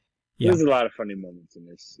chance. Yeah. There's a lot of funny moments in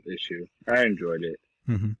this issue. I enjoyed it.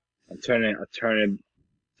 mhm. I'll turn it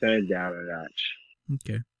down a notch.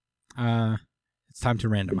 Okay. It's time to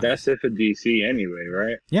randomize. But that's it for DC anyway,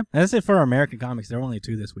 right? Yep, that's it for our American comics. There were only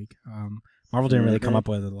 2 this week. Marvel didn't really come Mhm. up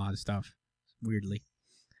with a lot of stuff, weirdly.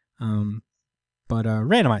 But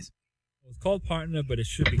randomize. It's called Partner, but it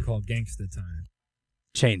should be called Gangster Time.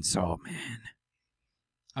 Chainsaw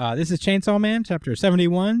Man. This is Chainsaw Man, chapter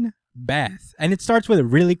 71, Bath. And it starts with a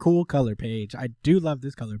really cool color page. I do love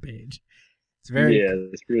this color page. It's very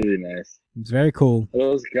it's really nice. it's very cool. Are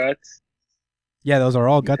those guts? Yeah, those are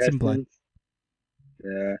all guts and blood.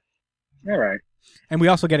 Intestines? Yeah. All right. And we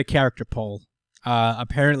also get a character poll.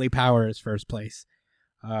 Apparently Power is first place.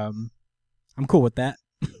 I'm cool with that.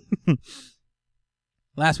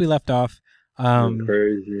 Last we left off,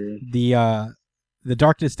 Crazy. the the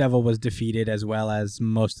Darkness Devil was defeated, as well as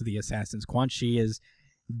most of the assassins. Quan Chi is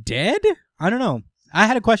dead? I don't know. I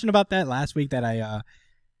had a question about that last week that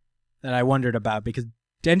I wondered about, because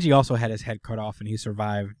Denji also had his head cut off and he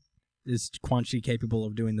survived. Is Quan Chi capable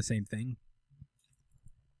of doing the same thing?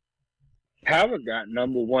 Power got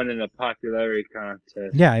 #1 in the popularity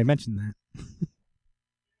contest. Yeah, I mentioned that.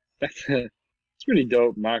 It's pretty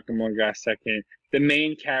dope. Makima got second. The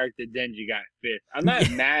main character, Denji, got 5th. I'm not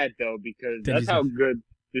mad, though, because that's how good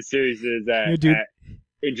the series is at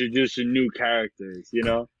introducing new characters, you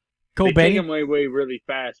know? They take them away really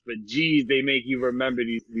fast, but geez, they make you remember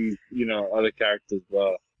these other characters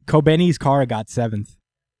well. Kobeni's car got 7th.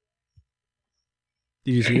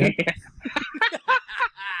 Did you see that?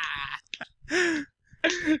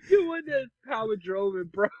 The one that Power drove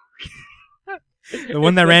and broke. The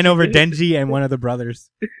one that ran over Denji and one of the brothers.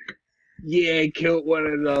 Yeah, killed one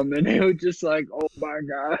of them, and they were just like, "Oh my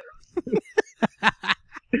god!"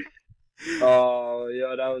 Oh,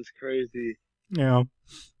 yo, that was crazy. Yeah.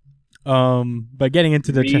 But getting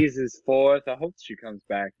into the Reese is 4th. I hope she comes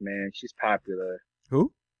back, man. She's popular.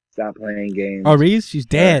 Who? Stop playing games. Oh, Reese? She's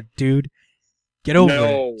dead, dude. Get over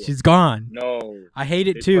it. She's gone. No. I hate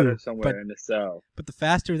it They too. Put her somewhere in the cell. But the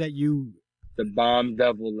faster that you... The bomb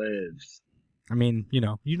devil lives. I mean, you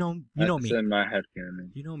know me. That's in my head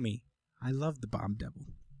canon. You know me. I love the bomb devil.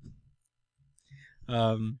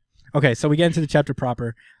 Okay, so we get into the chapter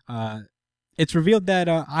proper. It's revealed that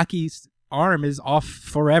Aki's arm is off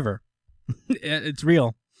forever. It's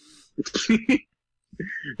real.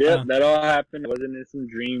 Yeah, that all happened. It wasn't in some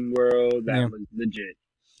dream world. That was legit.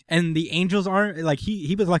 And the Angel's arm, like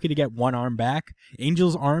he was lucky to get one arm back.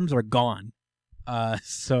 Angel's arms are gone.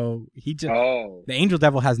 So he just the Angel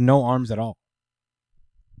Devil has no arms at all.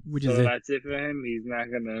 Which is that's it for him. He's not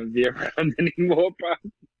gonna be around anymore,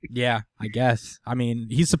 probably. Yeah, I guess. I mean,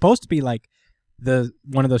 he's supposed to be like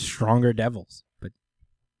one of the stronger devils, but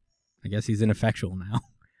I guess he's ineffectual now.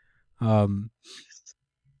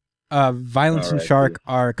 Violence and Shark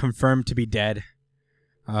are confirmed to be dead.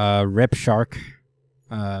 Rip Shark.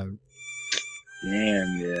 Damn,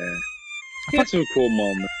 yeah. He had some cool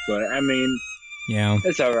moments, but I mean,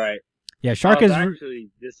 it's all right. Yeah, Shark is actually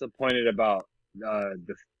disappointed about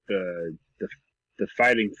the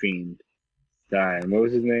fighting fiend dying. What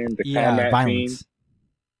was his name? The combat Violence. fiend.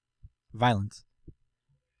 Violence.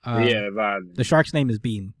 Violence. The shark's name is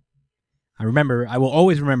Beam. I will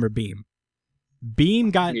always remember Beam.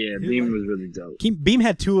 Beam got Beam was really dope. Beam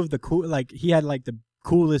had two of the cool, he had the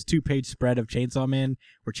coolest 2-page spread of Chainsaw Man,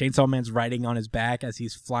 where Chainsaw Man's riding on his back as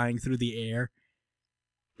he's flying through the air.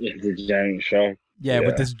 Yeah, the giant shark. Yeah,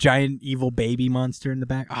 with this giant evil baby monster in the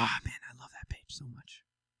back. Ah, man, I love that page so much.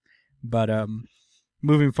 But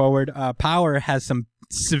moving forward, Power has some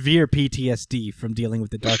severe PTSD from dealing with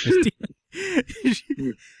the Darkness Demon.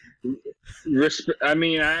 I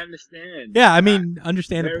mean, I understand. Yeah, I mean,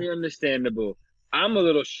 understandable. Very understandable. I'm a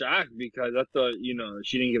little shocked because I thought,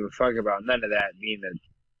 she didn't give a fuck about none of that, being a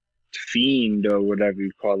fiend or whatever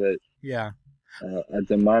you call it. Yeah. A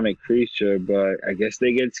demonic creature, but I guess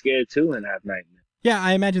they get scared too and have nightmares. Yeah,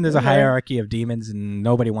 I imagine there's a hierarchy of demons and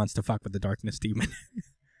nobody wants to fuck with the Darkness Demon.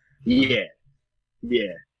 Yeah.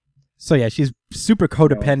 So yeah, she's super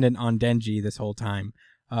codependent on Denji this whole time.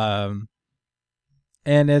 And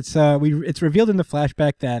it's revealed in the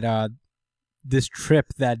flashback that this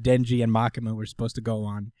trip that Denji and Makima were supposed to go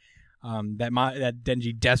on, that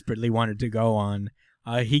Denji desperately wanted to go on,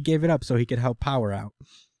 he gave it up so he could help Power out,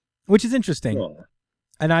 which is interesting. Oh.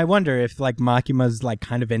 And I wonder if Makima's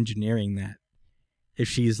kind of engineering that, if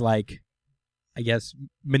she's I guess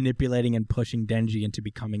manipulating and pushing Denji into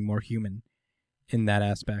becoming more human in that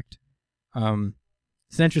aspect.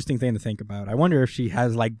 It's an interesting thing to think about. I wonder if she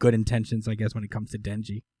has good intentions, I guess, when it comes to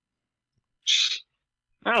Denji.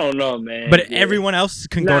 I don't know, man. But everyone else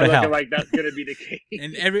can go to hell. Like that's gonna be the case.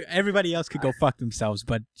 And everybody else could go fuck themselves.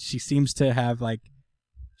 But she seems to have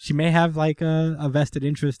she may have a vested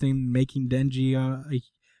interest in making Denji a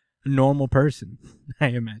normal person. I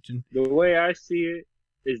imagine. The way I see it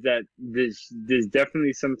is that there's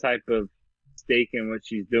definitely some type of stake in what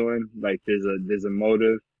she's doing. There's a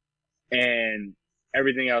motive, and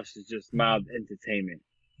everything else is just mild entertainment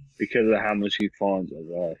because of how much he fawns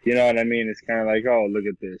over her. You know what I mean? It's kind of oh, look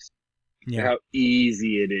at this. Yeah. How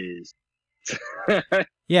easy it is.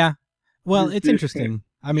 Yeah. Well, it's interesting.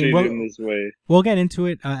 I mean, we'll get into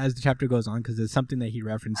it as the chapter goes on because it's something that he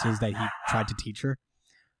references that he tried to teach her.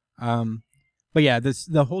 But yeah,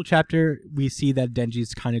 the whole chapter we see that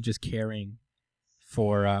Denji's kind of just caring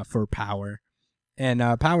for Power,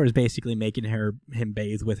 and Power is basically making him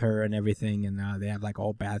bathe with her and everything, and they have a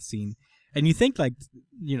whole bath scene. And you think like,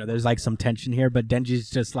 there's like some tension here, but Denji's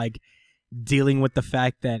just like dealing with the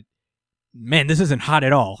fact that, man, this isn't hot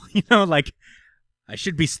at all. Like I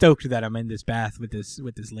should be stoked that I'm in this bath with this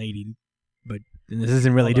lady, but this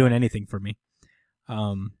isn't really doing anything for me.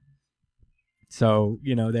 So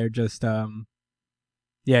they're just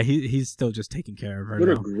he's still just taking care of her. What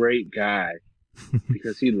now. a great guy,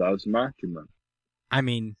 because he loves Makima. I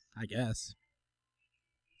mean, I guess.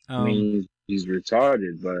 I mean, he's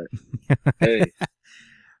retarded, but hey,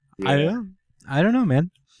 yeah. I don't know,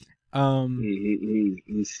 man.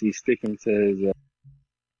 He's sticking to his.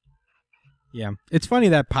 Yeah, it's funny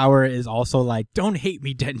that Power is also like, "Don't hate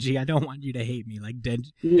me, Denji. I don't want you to hate me." Like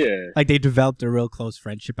Denji. Yeah. Like they developed a real close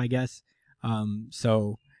friendship, I guess.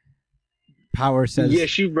 So Power says, yeah,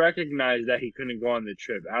 she recognized that he couldn't go on the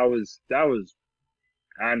trip. That was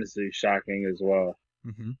honestly shocking as well.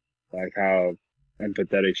 Mm-hmm. Like how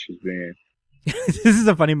empathetic she's being. This is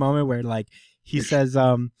a funny moment where like he says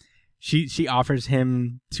she offers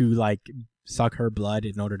him to like suck her blood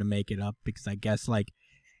in order to make it up, because I guess like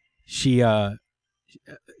she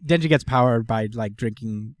Denji gets powered by like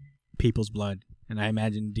drinking people's blood, and I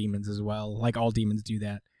imagine demons as well, like all demons do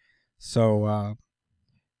that. So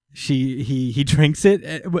he drinks it.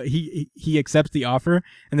 He accepts the offer,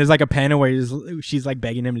 and there's like a panel where she's like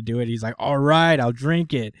begging him to do it. He's like, "All right, I'll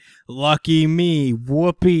drink it. Lucky me,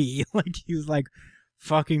 whoopee!" Like he's like,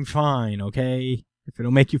 "Fucking fine, okay, if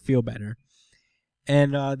it'll make you feel better."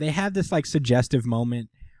 And they have this like suggestive moment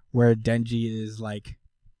where Denji is like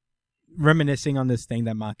reminiscing on this thing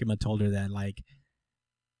that Makima told her, that like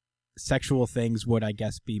sexual things would, I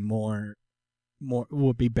guess, be more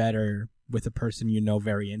would be better with a person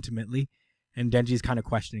very intimately. And Denji's kind of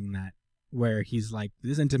questioning that, where he's like,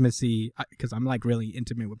 this intimacy, because I'm like really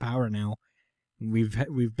intimate with Power now.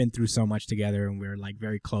 We've been through so much together, and we're like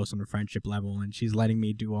very close on a friendship level, and she's letting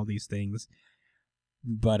me do all these things,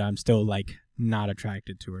 but I'm still like not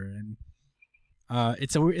attracted to her. And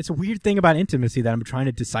it's a weird thing about intimacy that I'm trying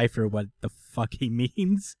to decipher what the fuck he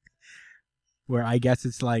means. Where I guess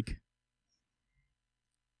it's like,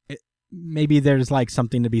 maybe there's like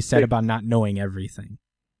something to be said about not knowing everything.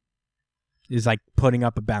 Is like putting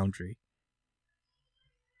up a boundary.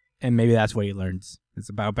 And maybe that's what he learns. It's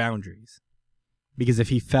about boundaries. Because if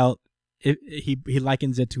he felt, he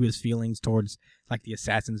likens it to his feelings towards like the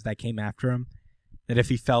assassins that came after him. That if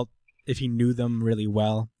he knew them really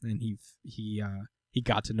well and he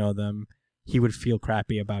got to know them, he would feel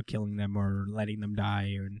crappy about killing them or letting them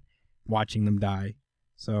die and watching them die.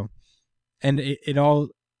 So, and it all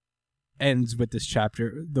ends with this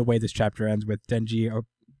chapter, the way this chapter ends with Denji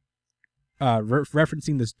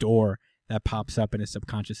referencing this door that pops up in his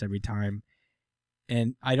subconscious every time.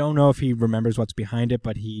 And I don't know if he remembers what's behind it,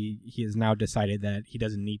 but he has now decided that he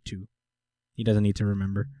doesn't need to. He doesn't need to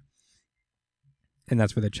remember. And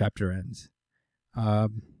that's where the chapter ends.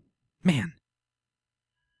 Man.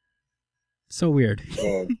 So weird.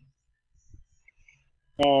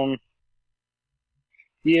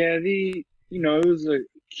 Yeah, it was a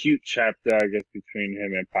cute chapter, I guess, between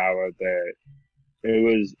him and Power, that it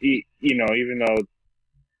was, even though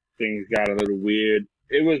things got a little weird,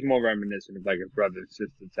 it was more reminiscent of like a brother and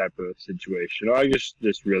sister type of situation, or I guess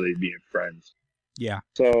just really being friends. Yeah.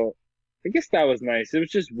 So I guess that was nice. It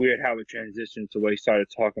was just weird how it transitioned to what he started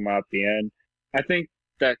talking about at the end. I think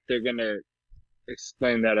that they're gonna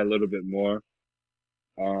explain that a little bit more.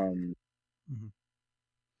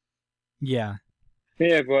 Yeah.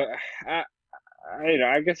 Yeah, but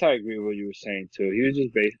I guess I agree with what you were saying too. He was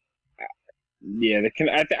just based. Yeah,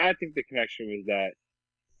 I think the connection was that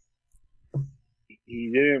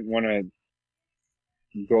he didn't want to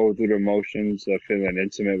go through the motions of feeling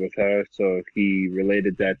intimate with her, so he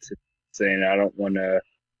related that to saying, I don't want to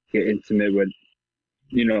get intimate with,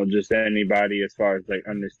 just anybody, as far as like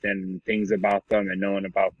understanding things about them and knowing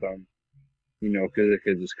about them, because it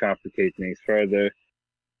could just complicate things further.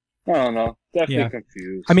 I don't know. Definitely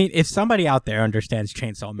confused. I mean, if somebody out there understands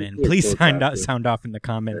Chainsaw Man, please sound off in the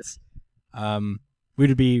comments.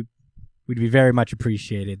 We'd be very much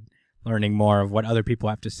appreciated learning more of what other people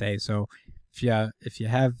have to say. So if you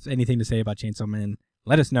have anything to say about Chainsaw Man,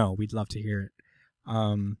 let us know. We'd love to hear it.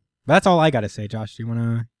 But that's all I got to say. Josh, do you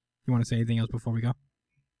wanna say anything else before we go?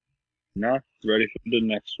 No, ready for the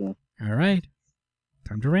next one. All right,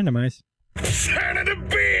 time to randomize. Son of a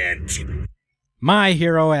bitch! My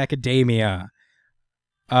Hero Academia.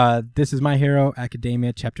 This is My Hero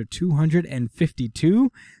Academia, chapter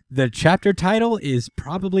 252. The chapter title is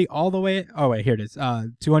probably all the way... Oh, wait, here it is.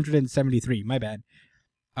 273, my bad.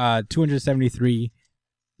 273,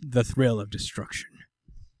 The Thrill of Destruction.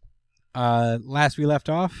 Last we left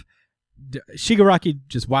off, Shigaraki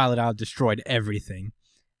just wilded out, destroyed everything,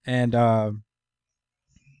 and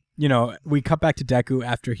we cut back to Deku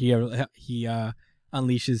after he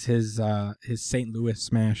unleashes his St. Louis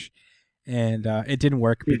smash, and it didn't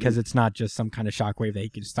work because it's not just some kind of shockwave that he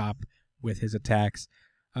can stop with his attacks.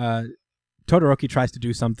 Todoroki tries to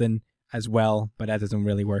do something as well, but that doesn't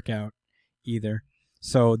really work out either.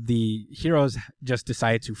 So the heroes just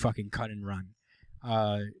decide to fucking cut and run,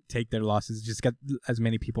 take their losses, just get as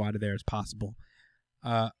many people out of there as possible.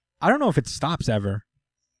 I don't know if it stops ever,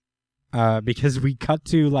 because we cut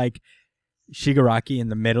to like Shigaraki in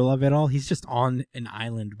the middle of it all. He's just on an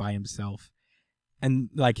island by himself, and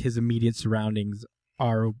like his immediate surroundings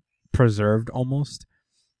are preserved almost.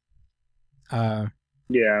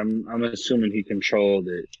 Yeah, I'm assuming he controlled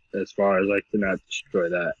it as far as like to not destroy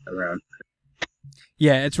that around.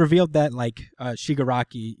 Yeah, it's revealed that like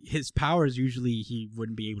Shigaraki, his powers usually he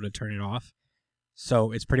wouldn't be able to turn it off,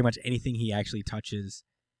 so it's pretty much anything he actually touches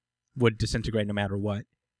would disintegrate no matter what.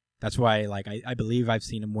 That's why, like, I believe I've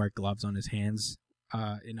seen him wear gloves on his hands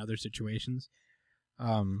in other situations.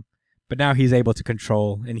 But now he's able to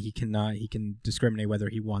control, and he can discriminate whether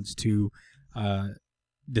he wants to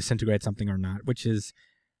disintegrate something or not, which is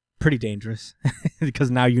pretty dangerous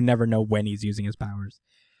because now you never know when he's using his powers.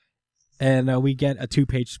 And we get a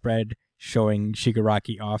 2-page spread showing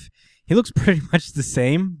Shigaraki off. He looks pretty much the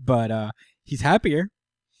same, but he's happier.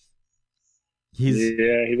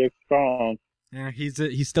 He looks strong. Yeah,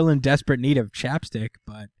 he's still in desperate need of chapstick,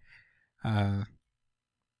 but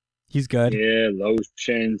he's good. Yeah,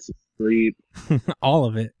 lotion, sleep, all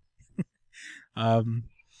of it. And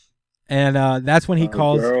that's when he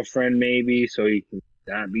calls girlfriend, maybe, so he can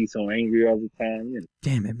not be so angry all the time. You know.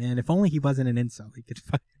 Damn it, man! If only he wasn't an incel, he could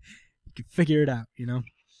figure it out.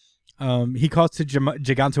 He calls to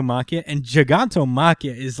Gigantomachia, and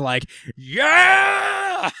Gigantomachia is like,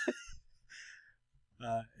 yeah.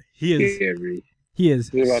 He is. Scary. He is.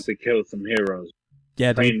 He's about to kill some heroes.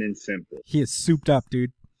 Yeah, plain dude. and simple. He is souped up,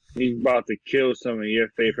 dude. He's about to kill some of your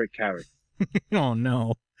favorite characters. Oh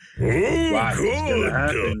no! Watch, it's gonna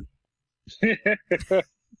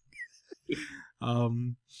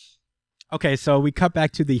happen. Okay, so we cut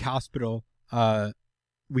back to the hospital.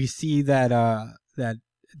 We see that that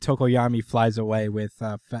Tokoyami flies away with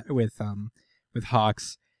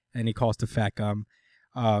Hawks, and he calls to Fat Gum.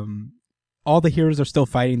 All the heroes are still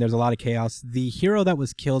fighting. There's a lot of chaos. The hero that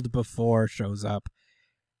was killed before shows up,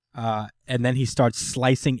 and then he starts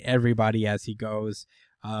slicing everybody as he goes,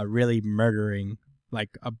 really murdering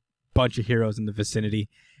like a bunch of heroes in the vicinity.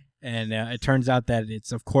 And it turns out that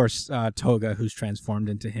it's, of course, Toga who's transformed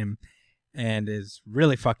into him and is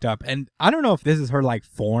really fucked up. And I don't know if this is her like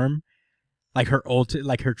form, like her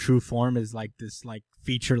her true form is like this like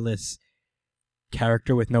featureless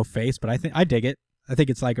character with no face. But I dig it. I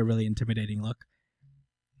think it's like a really intimidating look.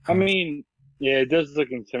 I mean, yeah, it does look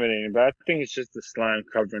intimidating, but I think it's just the slime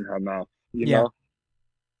covering her mouth. You know?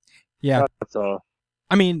 Yeah. That's all.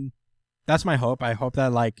 I mean, that's my hope. I hope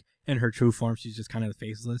that like in her true form, she's just kind of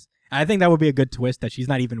faceless. I think that would be a good twist that she's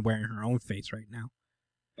not even wearing her own face right now.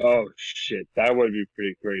 Oh shit, that would be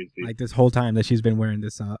pretty crazy. Like this whole time that she's been wearing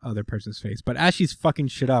this other person's face. But as she's fucking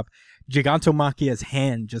shit up, Gigantomachia's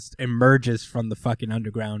hand just emerges from the fucking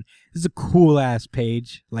underground. This is a cool ass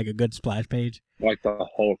page, like a good splash page. Like the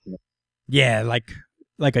Hulk. Yeah, like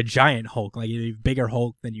a giant Hulk, like a bigger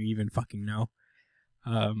Hulk than you even fucking know.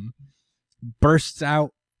 Bursts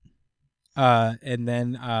out, and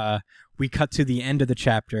then we cut to the end of the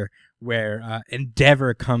chapter where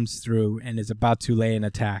Endeavor comes through and is about to lay an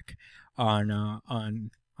attack on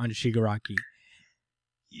Shigaraki.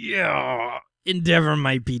 Yeah, Endeavor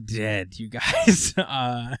might be dead, you guys.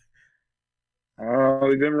 Oh,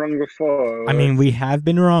 we've been wrong before. I mean, we have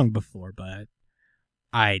been wrong before, but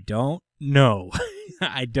I don't know.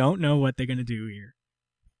 I don't know what they're gonna do here.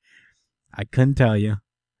 I couldn't tell you.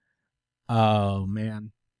 Oh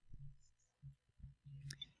man.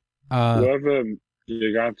 Whoever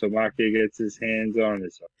Gigantomachia gets his hands on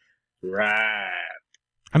is right.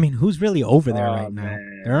 I mean, who's really over there right now?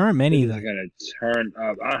 Man. There aren't many This that is gonna turn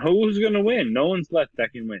up. Who's gonna win? No one's left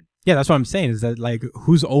that can win. Yeah, that's what I'm saying. Is that like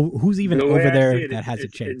who's even The way over I there see it, that has a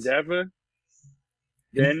it's chance? Endeavor,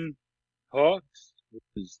 then Hawks,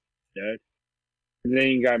 who's dead, and then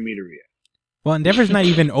you got Midoriya. Well, Endeavor's not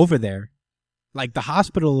even over there. Like the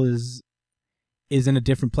hospital is in a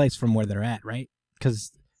different place from where they're at, right?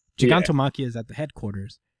 Because Gigantomachia is at the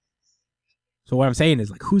headquarters. So what I'm saying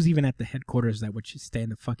is, like, who's even at the headquarters that would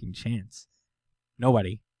stand a fucking chance?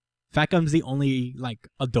 Nobody. Fat Gum's the only like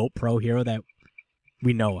adult pro hero that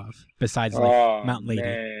we know of, besides like Mount Lady.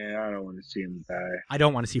 Man, I don't want to see him die. I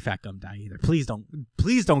don't want to see Fat Gum die either. Please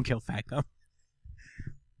don't kill Fat Gum.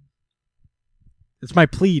 It's my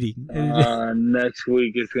pleading. Next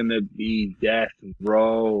week it's gonna be Death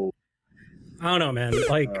Row. I don't know, man.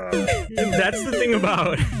 Like, that's the thing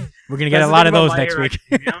about. We're gonna get a lot of those next week.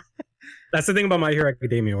 That's the thing about My Hero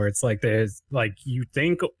Academia, where it's like there's like you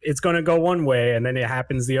think it's gonna go one way and then it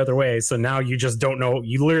happens the other way. So now you just don't know.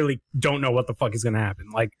 You literally don't know what the fuck is gonna happen.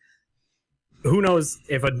 Like, who knows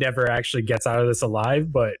if Endeavor actually gets out of this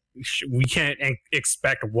alive? But we can't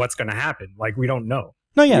expect what's gonna happen. Like, we don't know.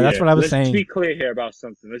 No, yeah, that's what I was saying. Let's be clear here about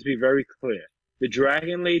something. Let's be very clear. The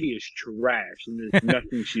Dragon Lady is trash, and there's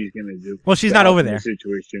nothing she's gonna do. Well, she's not over there. The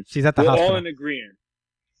situation. She's at the We're hospital. all in agreement.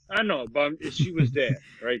 I know, but she was there,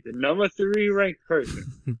 right? The number 3 ranked person.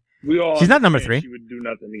 We all. She's not number 3. She would do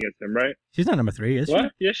nothing against him, right? She's not number 3, is she?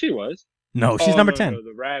 What? Yeah, she was. No, she's number 10. No,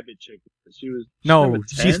 the rabbit chick. She was. No, number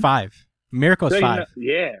 10? she's 5. Mirko's 5.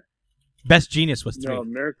 Yeah. Best Genius was 3. No,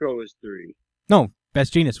 Mirko was 3. No,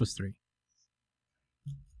 Best Genius was 3.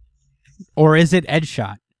 Or is it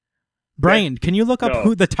Edgeshot? Brian, can you look up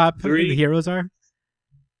who the top 3 heroes are?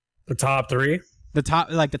 The top 3? The top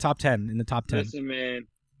 10 in the top 10. Listen, man.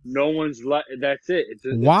 No one's that's it.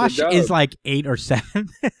 Wash is like 8 or 7,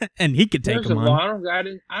 and he could take him on.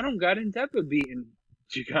 I don't got Endeavor beating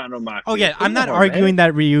Chicano Mafia. Oh yeah, I'm not arguing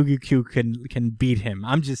that Ryugu Q can beat him.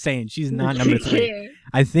 I'm just saying she's not number 3.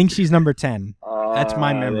 I think she's number 10. That's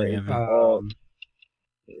my memory of it. I'm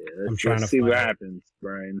trying to see what happens,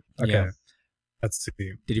 Brian. Okay. Yeah. Let's see.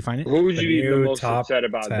 Did you find it? Who would you be the most top upset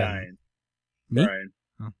about 10. dying? Me? Brian.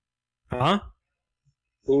 Huh?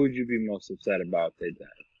 Who would you be most upset about if they died?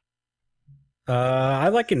 I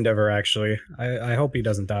like Endeavor actually. I hope he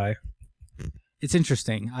doesn't die. It's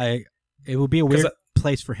interesting. It would be a weird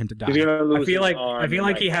place for him to die. I feel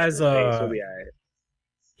like he has a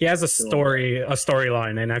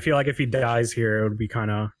storyline, and I feel like if he dies here, it would be kind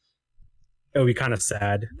of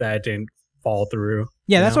sad that it didn't fall through.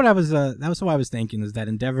 Yeah, that's what I was. That was what I was thinking. Is that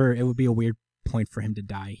Endeavor? It would be a weird point for him to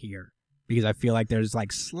die here, because I feel like there's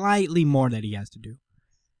like slightly more that he has to do.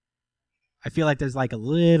 I feel like there's like a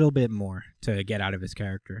little bit more to get out of his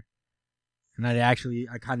character. And I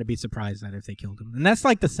kind of be surprised that if they killed him. And that's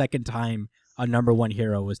like the second time a number 1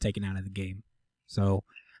 hero was taken out of the game. So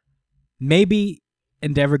maybe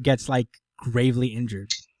Endeavor gets like gravely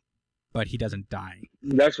injured, but he doesn't die.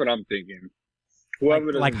 That's what I'm thinking. Whoever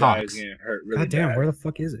doesn't like die Hawks. is getting hurt really God damn, bad. where the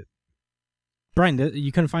fuck is it? Brian,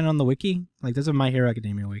 you couldn't find it on the wiki? Like there's a My Hero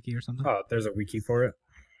Academia wiki or something? Oh, there's a wiki for it.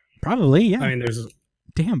 Probably, yeah. I mean, there's.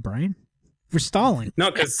 Damn, Brian. We're stalling.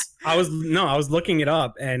 No, because I was looking it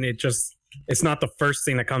up, and it's not the first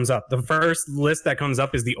thing that comes up. The first list that comes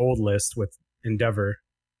up is the old list with Endeavor.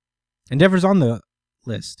 Endeavor's on the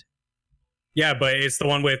list. Yeah, but it's the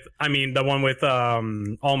one with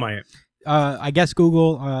All Might. I guess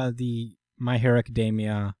Google the My Hero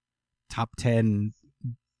Academia top 10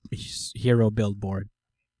 hero billboard.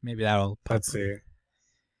 Maybe that'll pop Let's up. see.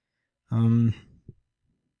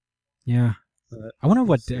 Yeah. I wonder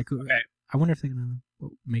what Deku. Okay. I wonder if they're gonna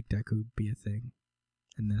make Deku be a thing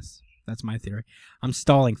in this. That's my theory. I'm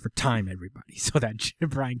stalling for time, everybody, so that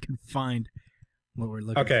Brian can find what we're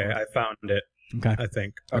looking for. Okay, I found it. Okay. I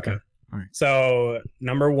think. Okay. Okay. All right. So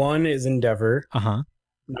number 1 is Endeavor. Uh-huh.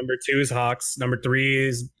 Number 2 is Hawks. Number 3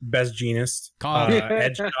 is Best Genist. God.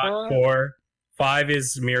 Edgeshot 4. 5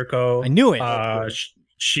 is Mirko. I knew it.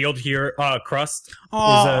 Shield here. Crust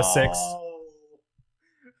Oh. is 6.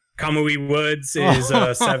 Kamui Woods is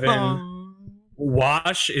 7.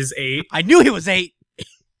 Wash is 8. I knew he was 8.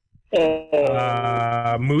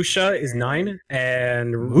 Musha is 9,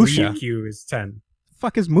 and Musha? Ryukyu is 10.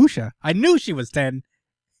 Fuck is Musha? I knew she was 10.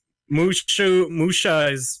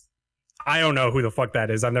 Musha is, I don't know who the fuck that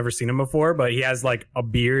is. I've never seen him before, but he has like a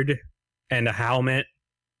beard and a helmet.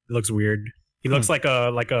 It looks weird. He looks like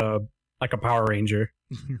a Power Ranger.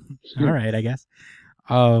 All right, I guess.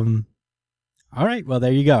 All right, well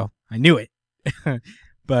there you go. I knew it.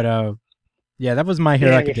 But yeah, that was My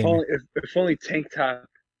Hero Academia. If only Tank Top.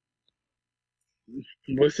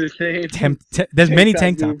 What's his name? There's many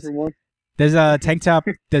Tank Dude Tops. from one- There's a Tank Top.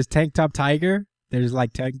 There's Tank Top Tiger. There's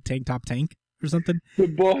like Tank Top Tank or something. The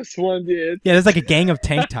boss one did. Yeah, there's like a gang of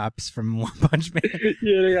tank tops from One Punch Man.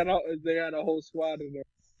 Yeah, they got a whole squad in there.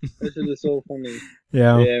 This is so funny.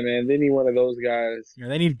 Yeah. Yeah, man. They need one of those guys. Yeah,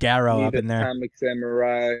 they need Garrow up in there. Atomic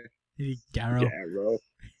Samurai. They need Garrow. Garrow.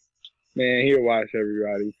 Man, he'll watch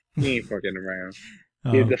everybody. He ain't fucking around.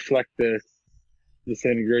 Oh. He'll deflect the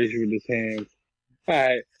disintegration with his hands.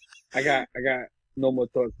 Alright. I got no more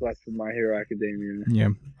thoughts left for My Hero Academia. Yeah.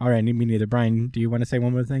 All right. Me neither. Brian, do you want to say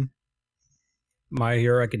one more thing? My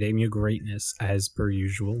Hero Academia greatness as per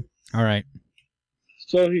usual. All right,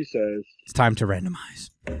 So he says. it's time to randomize.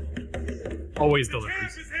 Always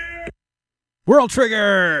delivers. World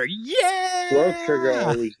Trigger, yeah. World Trigger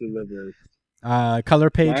always delivers. Color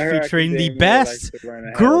page My Hero featuring the Academia best likes to run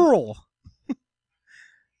ahead. girl.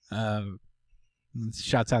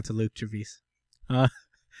 Shouts out to Luke Travis. Oh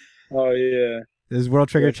yeah. This is World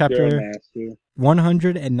Trigger Yes, chapter Grandmaster.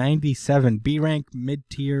 197, B rank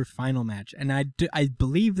mid-tier final match, and I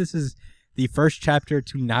believe this is the first chapter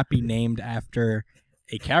to not be named after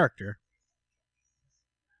a character.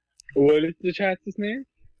 What is the chapter's name?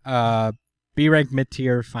 B rank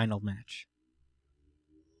mid-tier final match.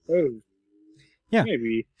 Oh. Yeah.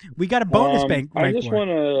 Maybe. We got a bonus bank. I rank just war.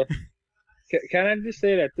 want to. Can I just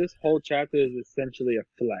say that this whole chapter is essentially a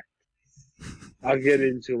flex? I'll get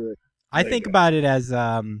into it. I think about it as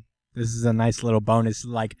this is a nice little bonus.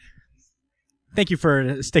 Like, thank you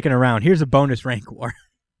for sticking around. Here's a bonus rank war.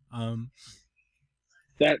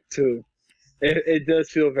 That too. It does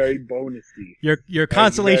feel very bonusy. Your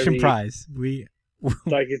consolation very- prize. We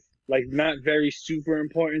Like it's like not very super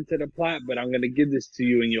important to the plot, but I'm gonna give this to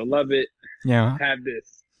you and you'll love it. yeah Have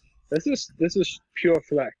this. This is pure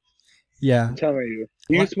flex. yeah. I'm telling you.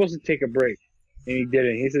 He was supposed to take a break, and he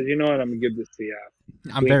didn't. He said, "You know what? I'm gonna give this to you."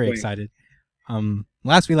 I'm Wink, very wink. excited.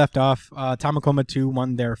 Last we left off, Tamakoma 2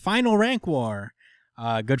 won their final rank war.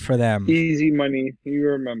 Good for them. Easy money. You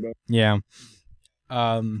remember? Yeah.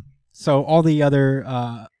 So all the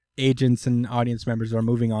other agents and audience members are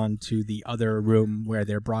moving on to the other room where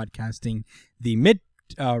they're broadcasting the mid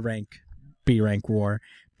rank B rank war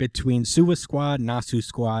between Suwa Squad, Nasu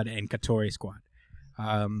Squad, and Katori Squad.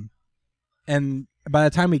 And by the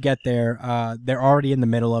time we get there, they're already in the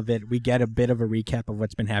middle of it. We get a bit of a recap of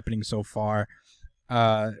what's been happening so far.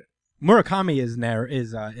 Murakami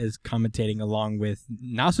is commentating along with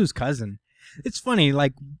Nasu's cousin. It's funny,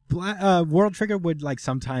 like World Trigger would like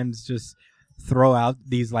sometimes just throw out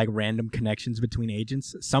these like random connections between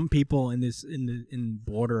agents. Some people in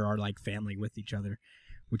Border are like family with each other,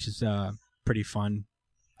 which is pretty fun.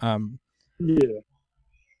 Yeah.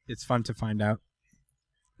 It's fun to find out.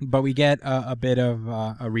 But we get a bit of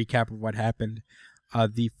a recap of what happened.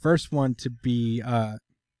 The first one to be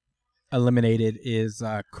eliminated is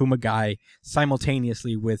Kumagai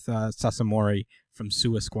simultaneously with Sasamori from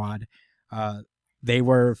Suwa Squad. They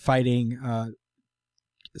were fighting.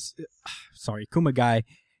 Kumagai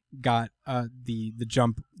got the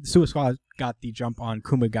jump. Suwa Squad got the jump on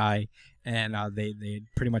Kumagai, and they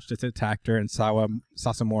pretty much just attacked her. And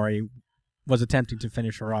Sasamori was attempting to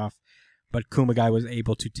finish her off, but Kumagai was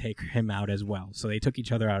able to take him out as well. So they took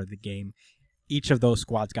each other out of the game. Each of those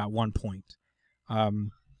squads got 1 point.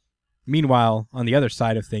 Meanwhile, on the other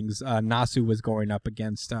side of things, Nasu was going up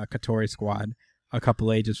against Katori Squad a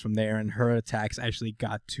couple ages from there, and her attacks actually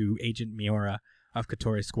got to Agent Miura of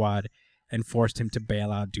Katori Squad and forced him to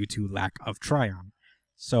bail out due to lack of Tryon.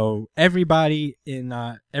 So everybody in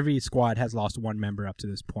every squad has lost one member up to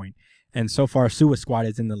this point, and so far Suwa Squad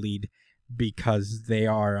is in the lead because they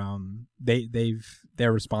are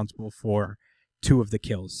they're responsible for 2 of the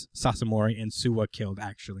kills. Sasamori and Suwa killed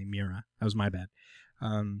actually Miura. That was my bad.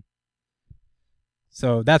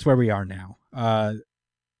 So that's where we are now.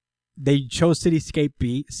 They chose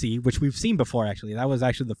Cityscape C, which we've seen before, actually. That was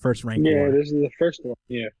actually the first rank Yeah, war. this is the first one.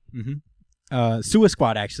 Yeah. Suwa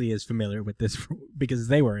Squad actually is familiar with this because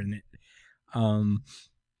they were in it.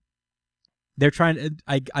 They're trying.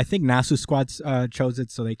 I think Nasu Squad chose it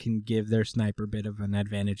so they can give their sniper a bit of an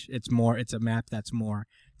advantage. It's a map that's more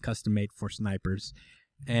custom made for snipers,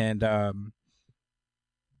 and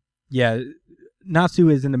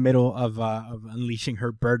Nasu is in the middle of unleashing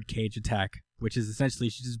her birdcage attack, which is essentially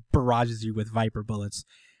she just barrages you with Viper bullets.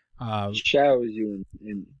 Showers you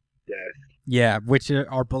in death. Yeah, which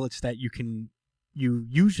are bullets that you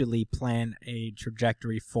usually plan a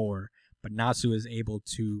trajectory for, but Nasu is able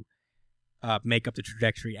to make up the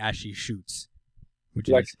trajectory as she shoots, which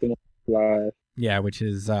Flex is fly. which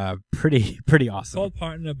is pretty It's awesome. called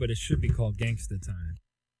partner, but it should be called gangster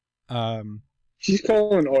time. She's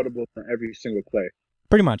calling audible for every single play.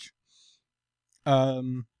 Pretty much.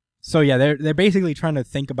 So yeah, they're basically trying to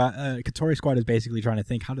think about Katori Squad is basically trying to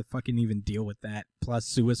think how to fucking even deal with that,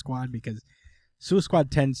 plus Suwa Squad, because Suwa Squad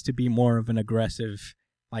tends to be more of an aggressive,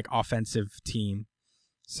 like offensive team.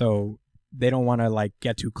 So they don't want to like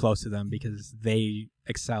get too close to them because they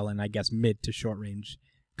excel in, I guess, mid to short range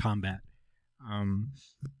combat. And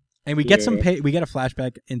we get we get a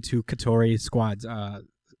flashback into Katori Squad's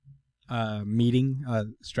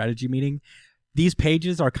strategy meeting. These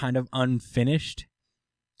pages are kind of unfinished.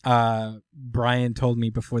 Brian told me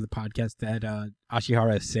before the podcast that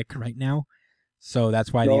Ashihara is sick right now, So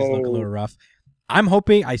that's why these look a little rough. I'm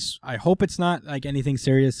hoping, I hope it's not like anything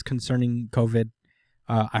serious concerning COVID.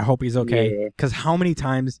 I hope he's okay. Because how many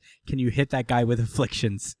times can you hit that guy with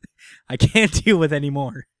afflictions? I can't deal with any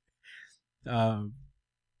more. Yeah,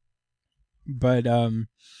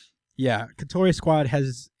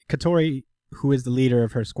 Katori, who is the leader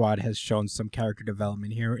of her squad, has shown some character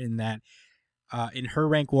development here in that in her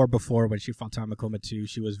rank war before, when she fought Tamakoma 2,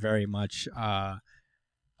 she was very much a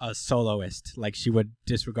soloist. Like, she would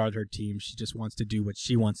disregard her team. She just wants to do what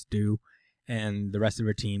she wants to do, and the rest of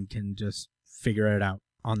her team can just figure it out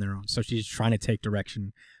on their own. So she's trying to take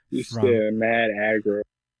direction from... mad aggro.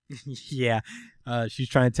 Yeah, she's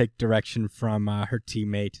trying to take direction from her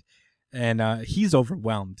teammate, and he's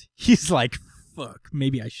overwhelmed. He's like, fuck,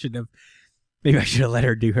 maybe I should have let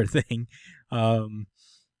her do her thing.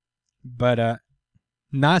 But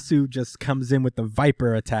Nasu just comes in with the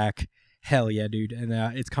Viper attack. Hell yeah, dude. And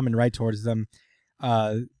it's coming right towards them.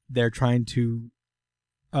 They're trying to...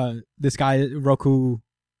 this guy, Roku...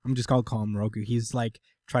 I'm just going to call him Roku. He's like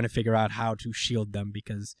trying to figure out how to shield them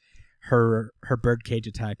because her birdcage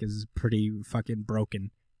attack is pretty fucking broken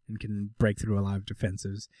and can break through a lot of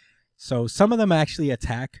defensives. So some of them actually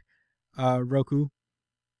attack Roku.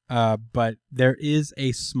 But there is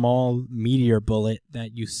a small meteor bullet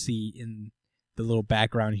that you see in the little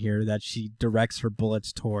background here that she directs her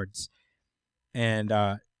bullets towards. And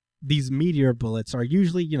these meteor bullets are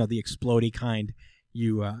usually, the explodey kind.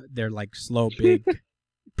 They're like slow, big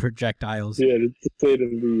projectiles. Yeah, to say the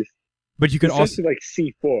least. But you could it's also like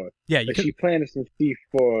C4. Yeah, you could. She planted some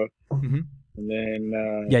C4, Mm-hmm. and then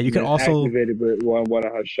you could also activated with one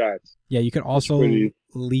of her shots. Yeah, you could also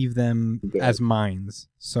leave them as mines.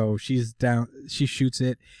 So she's down. She shoots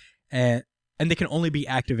it, and they can only be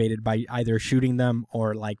activated by either shooting them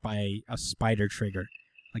or like by a spider trigger.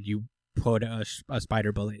 Like you put a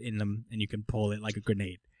spider bullet in them, and you can pull it like a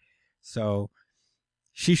grenade. So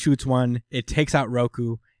she shoots one. It takes out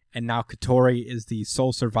Roku, and now Katori is the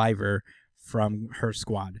sole survivor from her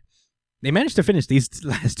squad. They managed to finish these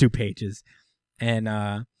last 2 pages, and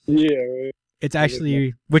it's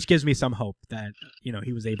actually, which gives me some hope that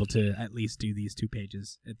he was able to at least do these 2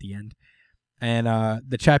 pages at the end. And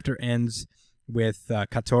the chapter ends with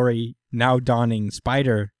Katori now donning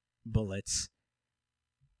spider bullets.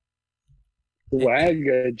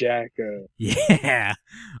 Swagger jacker. Yeah.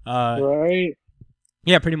 Right?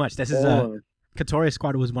 Yeah, pretty much. This is Katori's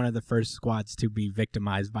squad was one of the first squads to be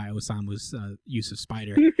victimized by Osamu's use of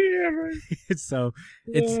spider. Yeah, right. So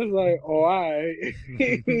it's like, all right.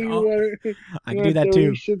 I can do that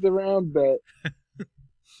too. Shit around, but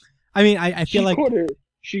I mean, I feel like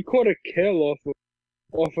she caught a kill off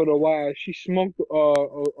of the wire. She smoked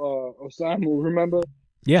Osamu. Remember?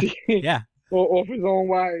 Yeah, yeah. Off his own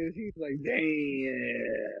wires. He's like, dang.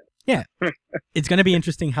 Yeah, it's gonna be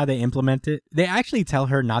interesting how they implement it. They actually tell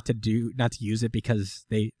her not to use it because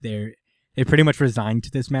they're pretty much resigned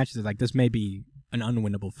to this match. They're like, this may be an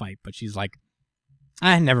unwinnable fight, but she's like,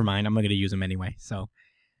 never mind. I'm gonna use them anyway. So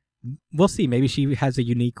we'll see. Maybe she has a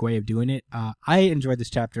unique way of doing it. I enjoyed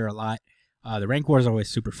this chapter a lot. The rank war is always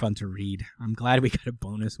super fun to read. I'm glad we got a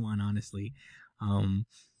bonus one. Honestly,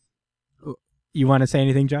 you want to say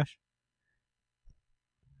anything, Josh?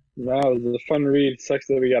 No, it was a fun read. Sucks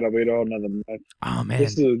that we gotta wait all another month. Oh man,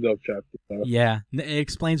 this is a dope chapter. So. Yeah, it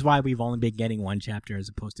explains why we've only been getting 1 chapter as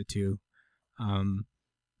opposed to 2.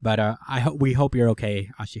 But we hope you're okay,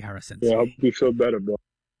 Ashihara Sensei. Yeah, I hope you feel better, bro.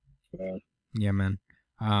 Yeah, man.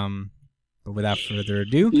 But without further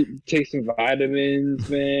ado, take some vitamins,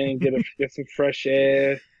 man. Get some fresh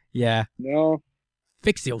air. Yeah.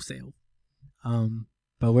 Fix yourself.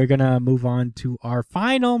 But we're gonna move on to our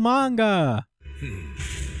final manga.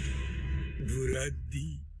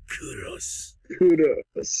 Bloody kudos.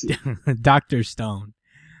 Dr. Stone.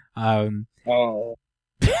 Oh.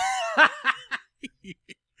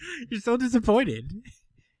 You're so disappointed.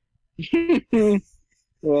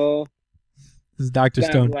 Well, this is Dr.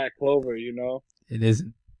 Stone. Black Clover, It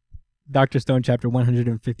isn't. Dr. Stone, chapter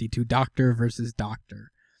 152, Doctor versus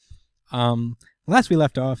Doctor. Last we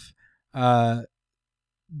left off,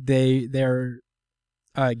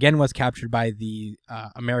 Gen was captured by the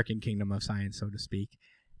American Kingdom of Science, so to speak,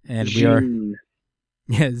 and we are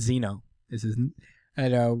Zeno. This is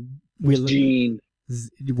and Gene.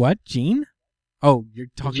 What Gene? Oh, you're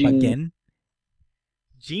talking about Gen.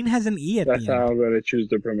 Gene has an E at the end. That's how I'm gonna choose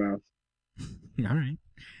to pronounce. All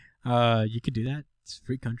right, you could do that. It's a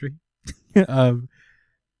free country.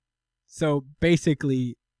 So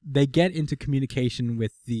basically, they get into communication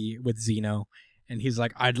with Zeno. And he's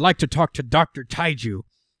like, I'd like to talk to Dr. Taiju.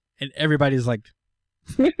 And everybody's like,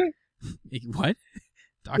 what?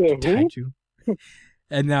 Dr. Taiju?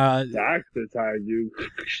 And Dr. Taiju.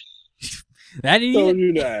 that Told idiot.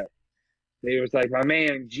 you that. He was like, my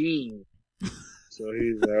man, Gene. So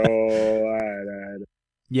he's like, oh, all right.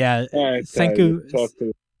 Yeah, All right, Senku. Taiju, talk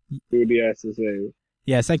to what he has to say.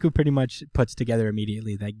 Yeah, Senku pretty much puts together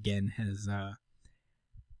immediately that Gen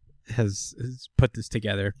has put this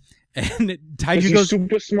together, and Taiju He's goes.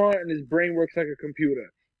 super smart and his brain works like a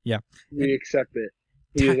computer. Yeah. We accept it.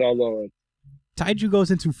 He is our Lord. Taiju goes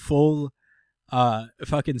into full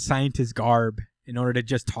fucking scientist garb in order to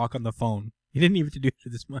just talk on the phone. He didn't even do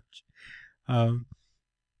this much.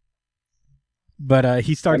 But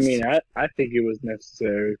he starts. I mean, I think it was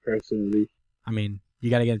necessary personally. I mean, you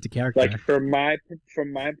got to get into character. Like from my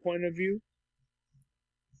point of view,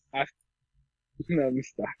 no, let me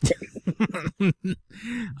stop.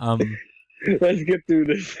 Let's get through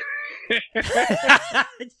this.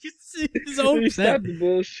 He's so upset. Stop the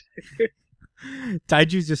bullshit.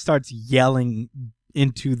 Taiju just starts yelling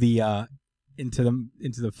into the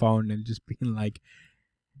phone and just being like,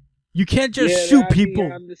 "You can't just shoot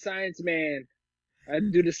people." I'm the science man. I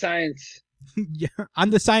do the science. Yeah, I'm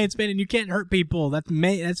the science man, and you can't hurt people. That's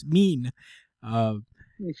mean.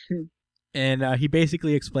 And he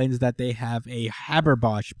basically explains that they have a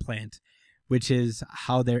Haber-Bosch plant, which is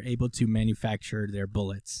how they're able to manufacture their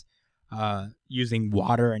bullets using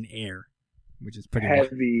water and air, which is pretty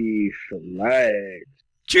heavy flag.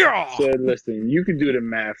 So listen, you can do the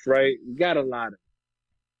math, right? You got a lot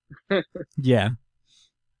of. Yeah.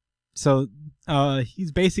 So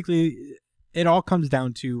he's basically, it all comes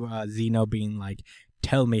down to Zeno being like,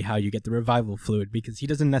 tell me how you get the revival fluid, because he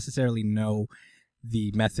doesn't necessarily know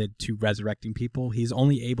the method to resurrecting people. He's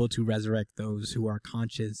only able to resurrect those who are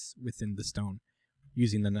conscious within the stone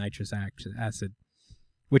using the nitrous acid,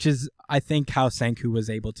 which is, I think, how Senku was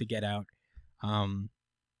able to get out.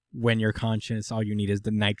 When you're conscious, all you need is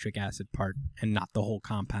the nitric acid part and not the whole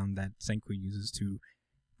compound that Senku uses to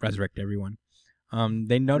resurrect everyone.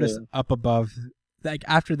 They notice up above, like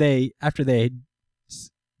after they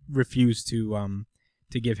refuse to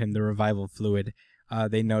give him the revival fluid,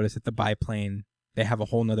 they notice that the biplane, they have a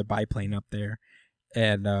whole nother biplane up there,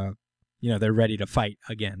 and they're ready to fight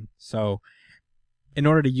again. So in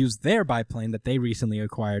order to use their biplane that they recently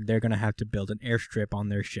acquired, they're going to have to build an airstrip on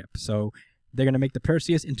their ship. So they're going to make the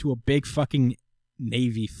Perseus into a big fucking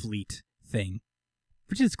Navy fleet thing,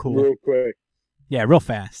 which is cool. Real quick. Yeah, real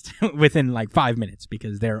fast, within like 5 minutes,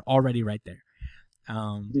 because they're already right there.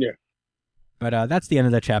 Yeah. But that's the end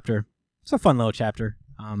of that chapter. It's a fun little chapter.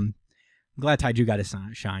 I'm glad Taiju got his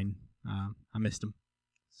shine. I missed him.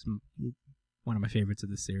 It's one of my favorites of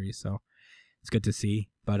the series, so it's good to see.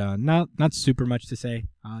 But not super much to say.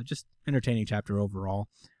 Just entertaining chapter overall.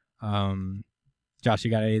 Josh,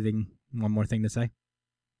 you got anything? One more thing to say?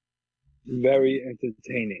 Very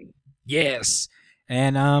entertaining. Yes.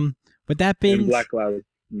 And with that being... And Black Lives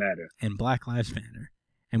Matter. And Black Lives Matter.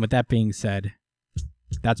 And with that being said,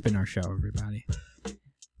 that's been our show, everybody.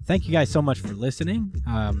 Thank you guys so much for listening.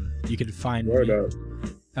 You can find me...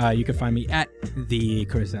 you can find me at the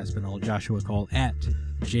Chris Espinal, Joshua Cole at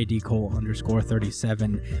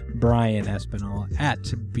JDCole_37, Brian Espinal at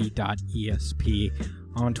B.ESP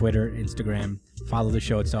on Twitter, Instagram. Follow the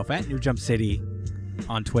show itself at New Jump City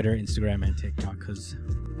on Twitter, Instagram, and TikTok, because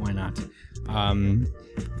why not?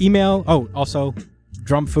 Email. Oh, also,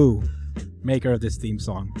 Drumfu, maker of this theme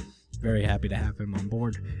song. Very happy to have him on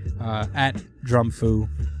board. At Drumfu,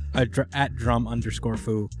 at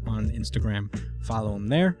drum_fu on Instagram. Follow him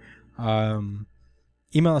there.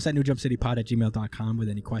 Email us at newjumpcitypod@gmail.com with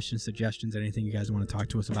any questions, suggestions, anything you guys want to talk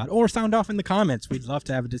to us about, or sound off in the comments. We'd love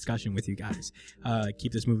to have a discussion with you guys.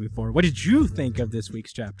 Keep this moving forward. What did you think of this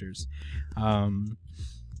week's chapters?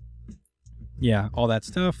 Yeah, all that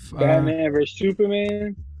stuff. Batman vs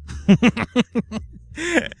Superman.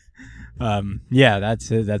 Yeah,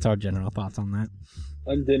 that's our general thoughts on that.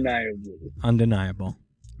 Undeniable.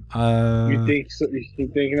 You think so? You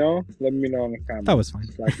think no? Let me know in the comments. That was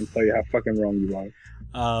fine. So I can tell you how fucking wrong you are.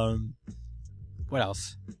 What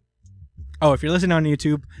else? Oh, if you're listening on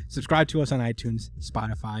YouTube, subscribe to us on iTunes,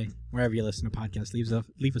 Spotify, wherever you listen to podcasts. Leave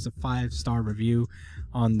us a 5-star review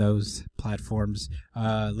on those platforms.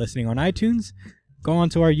 Listening on iTunes, go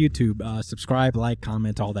onto our YouTube, subscribe, like,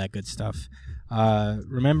 comment, all that good stuff.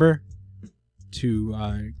 Remember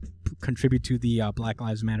to contribute to the Black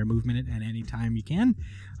Lives Matter movement at any time you can.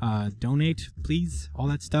 Donate, please, all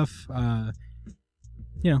that stuff.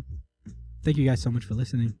 Thank you guys so much for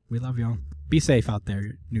listening. We love y'all. Be safe out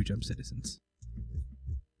there, New Jump citizens.